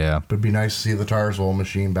 Yeah. But it'd be nice to see the Tarsville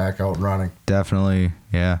machine back out and running. Definitely,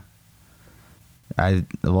 yeah.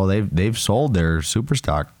 They've sold their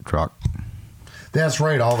Superstock truck. That's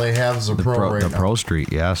right. All they have is a Pro right now. The Pro Street,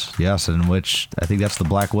 yes. In which, I think that's the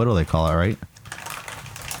Black Widow they call it, right?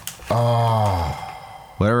 Oh.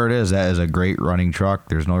 Whatever it is, that is a great running truck.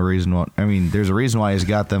 There's no reason why. I mean, there's a reason why he's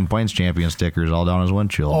got them points champion stickers all down his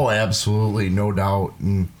windshield. Oh, absolutely. No doubt.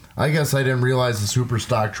 And I guess I didn't realize the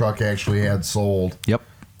Superstock truck actually had sold. Yep.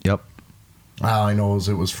 All I know is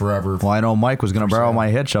it was forever. Well, I know Mike was going to borrow my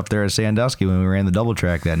hitch up there at Sandusky when we ran the double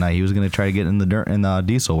track that night. He was going to try to get in the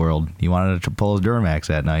diesel world. He wanted to pull his Duramax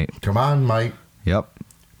that night. Come on, Mike. Yep.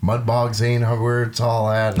 Mud bogs ain't where it's all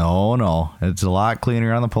at. No. It's a lot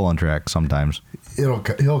cleaner on the pulling track sometimes. He'll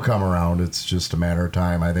come around. It's just a matter of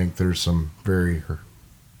time. I think there's some very...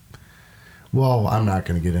 Well, I'm not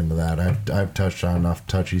going to get into that. I've touched on enough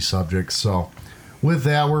touchy subjects. So, with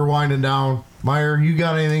that, we're winding down. Meyer, you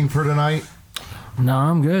got anything for tonight? No,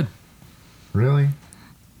 I'm good. Really?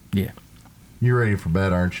 Yeah. You're ready for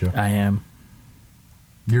bed, aren't you? I am.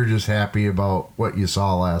 You're just happy about what you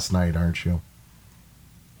saw last night, aren't you?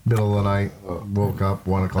 Middle of the night, woke up,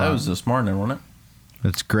 1 o'clock. That was this morning, wasn't it?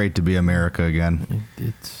 It's great to be America again.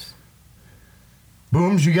 It's...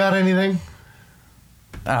 Booms, you got anything?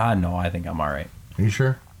 No, I think I'm all right. Are you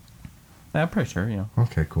sure? Yeah, I'm pretty sure, you know.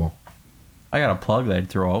 Okay, cool. I got a plug that I'd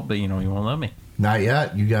throw out, but, you won't let me. Not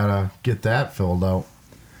yet. You got to get that filled out.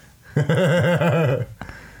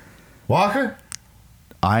 Walker?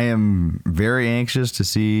 I am very anxious to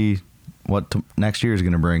see what next year is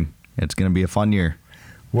going to bring. It's going to be a fun year.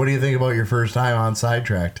 What do you think about your first time on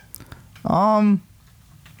Sidetracked? I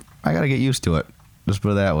got to get used to it. Just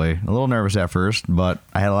put it that way. A little nervous at first, but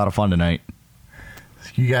I had a lot of fun tonight.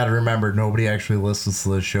 You got to remember, nobody actually listens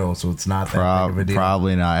to this show, so it's not that big of a deal.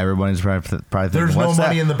 Probably not. Everybody's probably thinking, there's no what's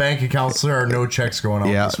money that? in the bank accounts. There are no checks going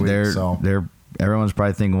out this week. Everyone's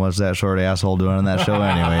probably thinking, what's that short asshole doing on that show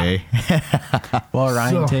anyway? Well,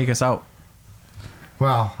 Ryan, take us out.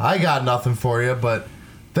 Well, I got nothing for you, but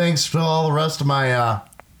thanks to all the rest of my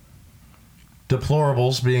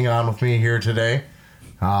deplorables being on with me here today.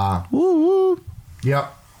 Woo-woo.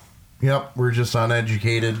 Yep. We're just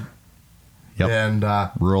uneducated. Yep.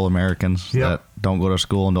 And rural Americans that don't go to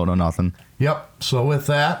school and don't know nothing. Yep. So with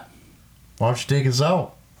that, why don't you take us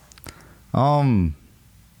out?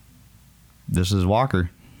 This is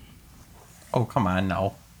Walker. Oh, come on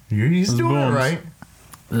now. He's doing it right.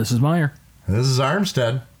 This is Meyer. This is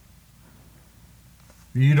Armstead.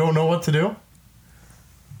 You don't know what to do?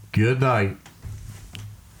 Good night.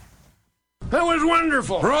 That was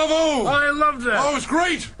wonderful. Bravo! I loved that. Oh, it was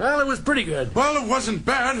great. Well, it was pretty good. Well, it wasn't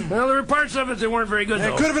bad. Well, there were parts of it that weren't very good,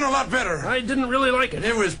 though. It could have been a lot better. I didn't really like it.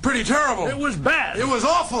 It was pretty terrible. It was bad. It was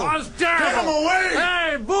awful. It was terrible. Get him away!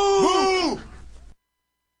 Hey, boo! Boo!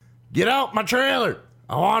 Get out my trailer.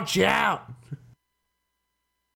 I want you out.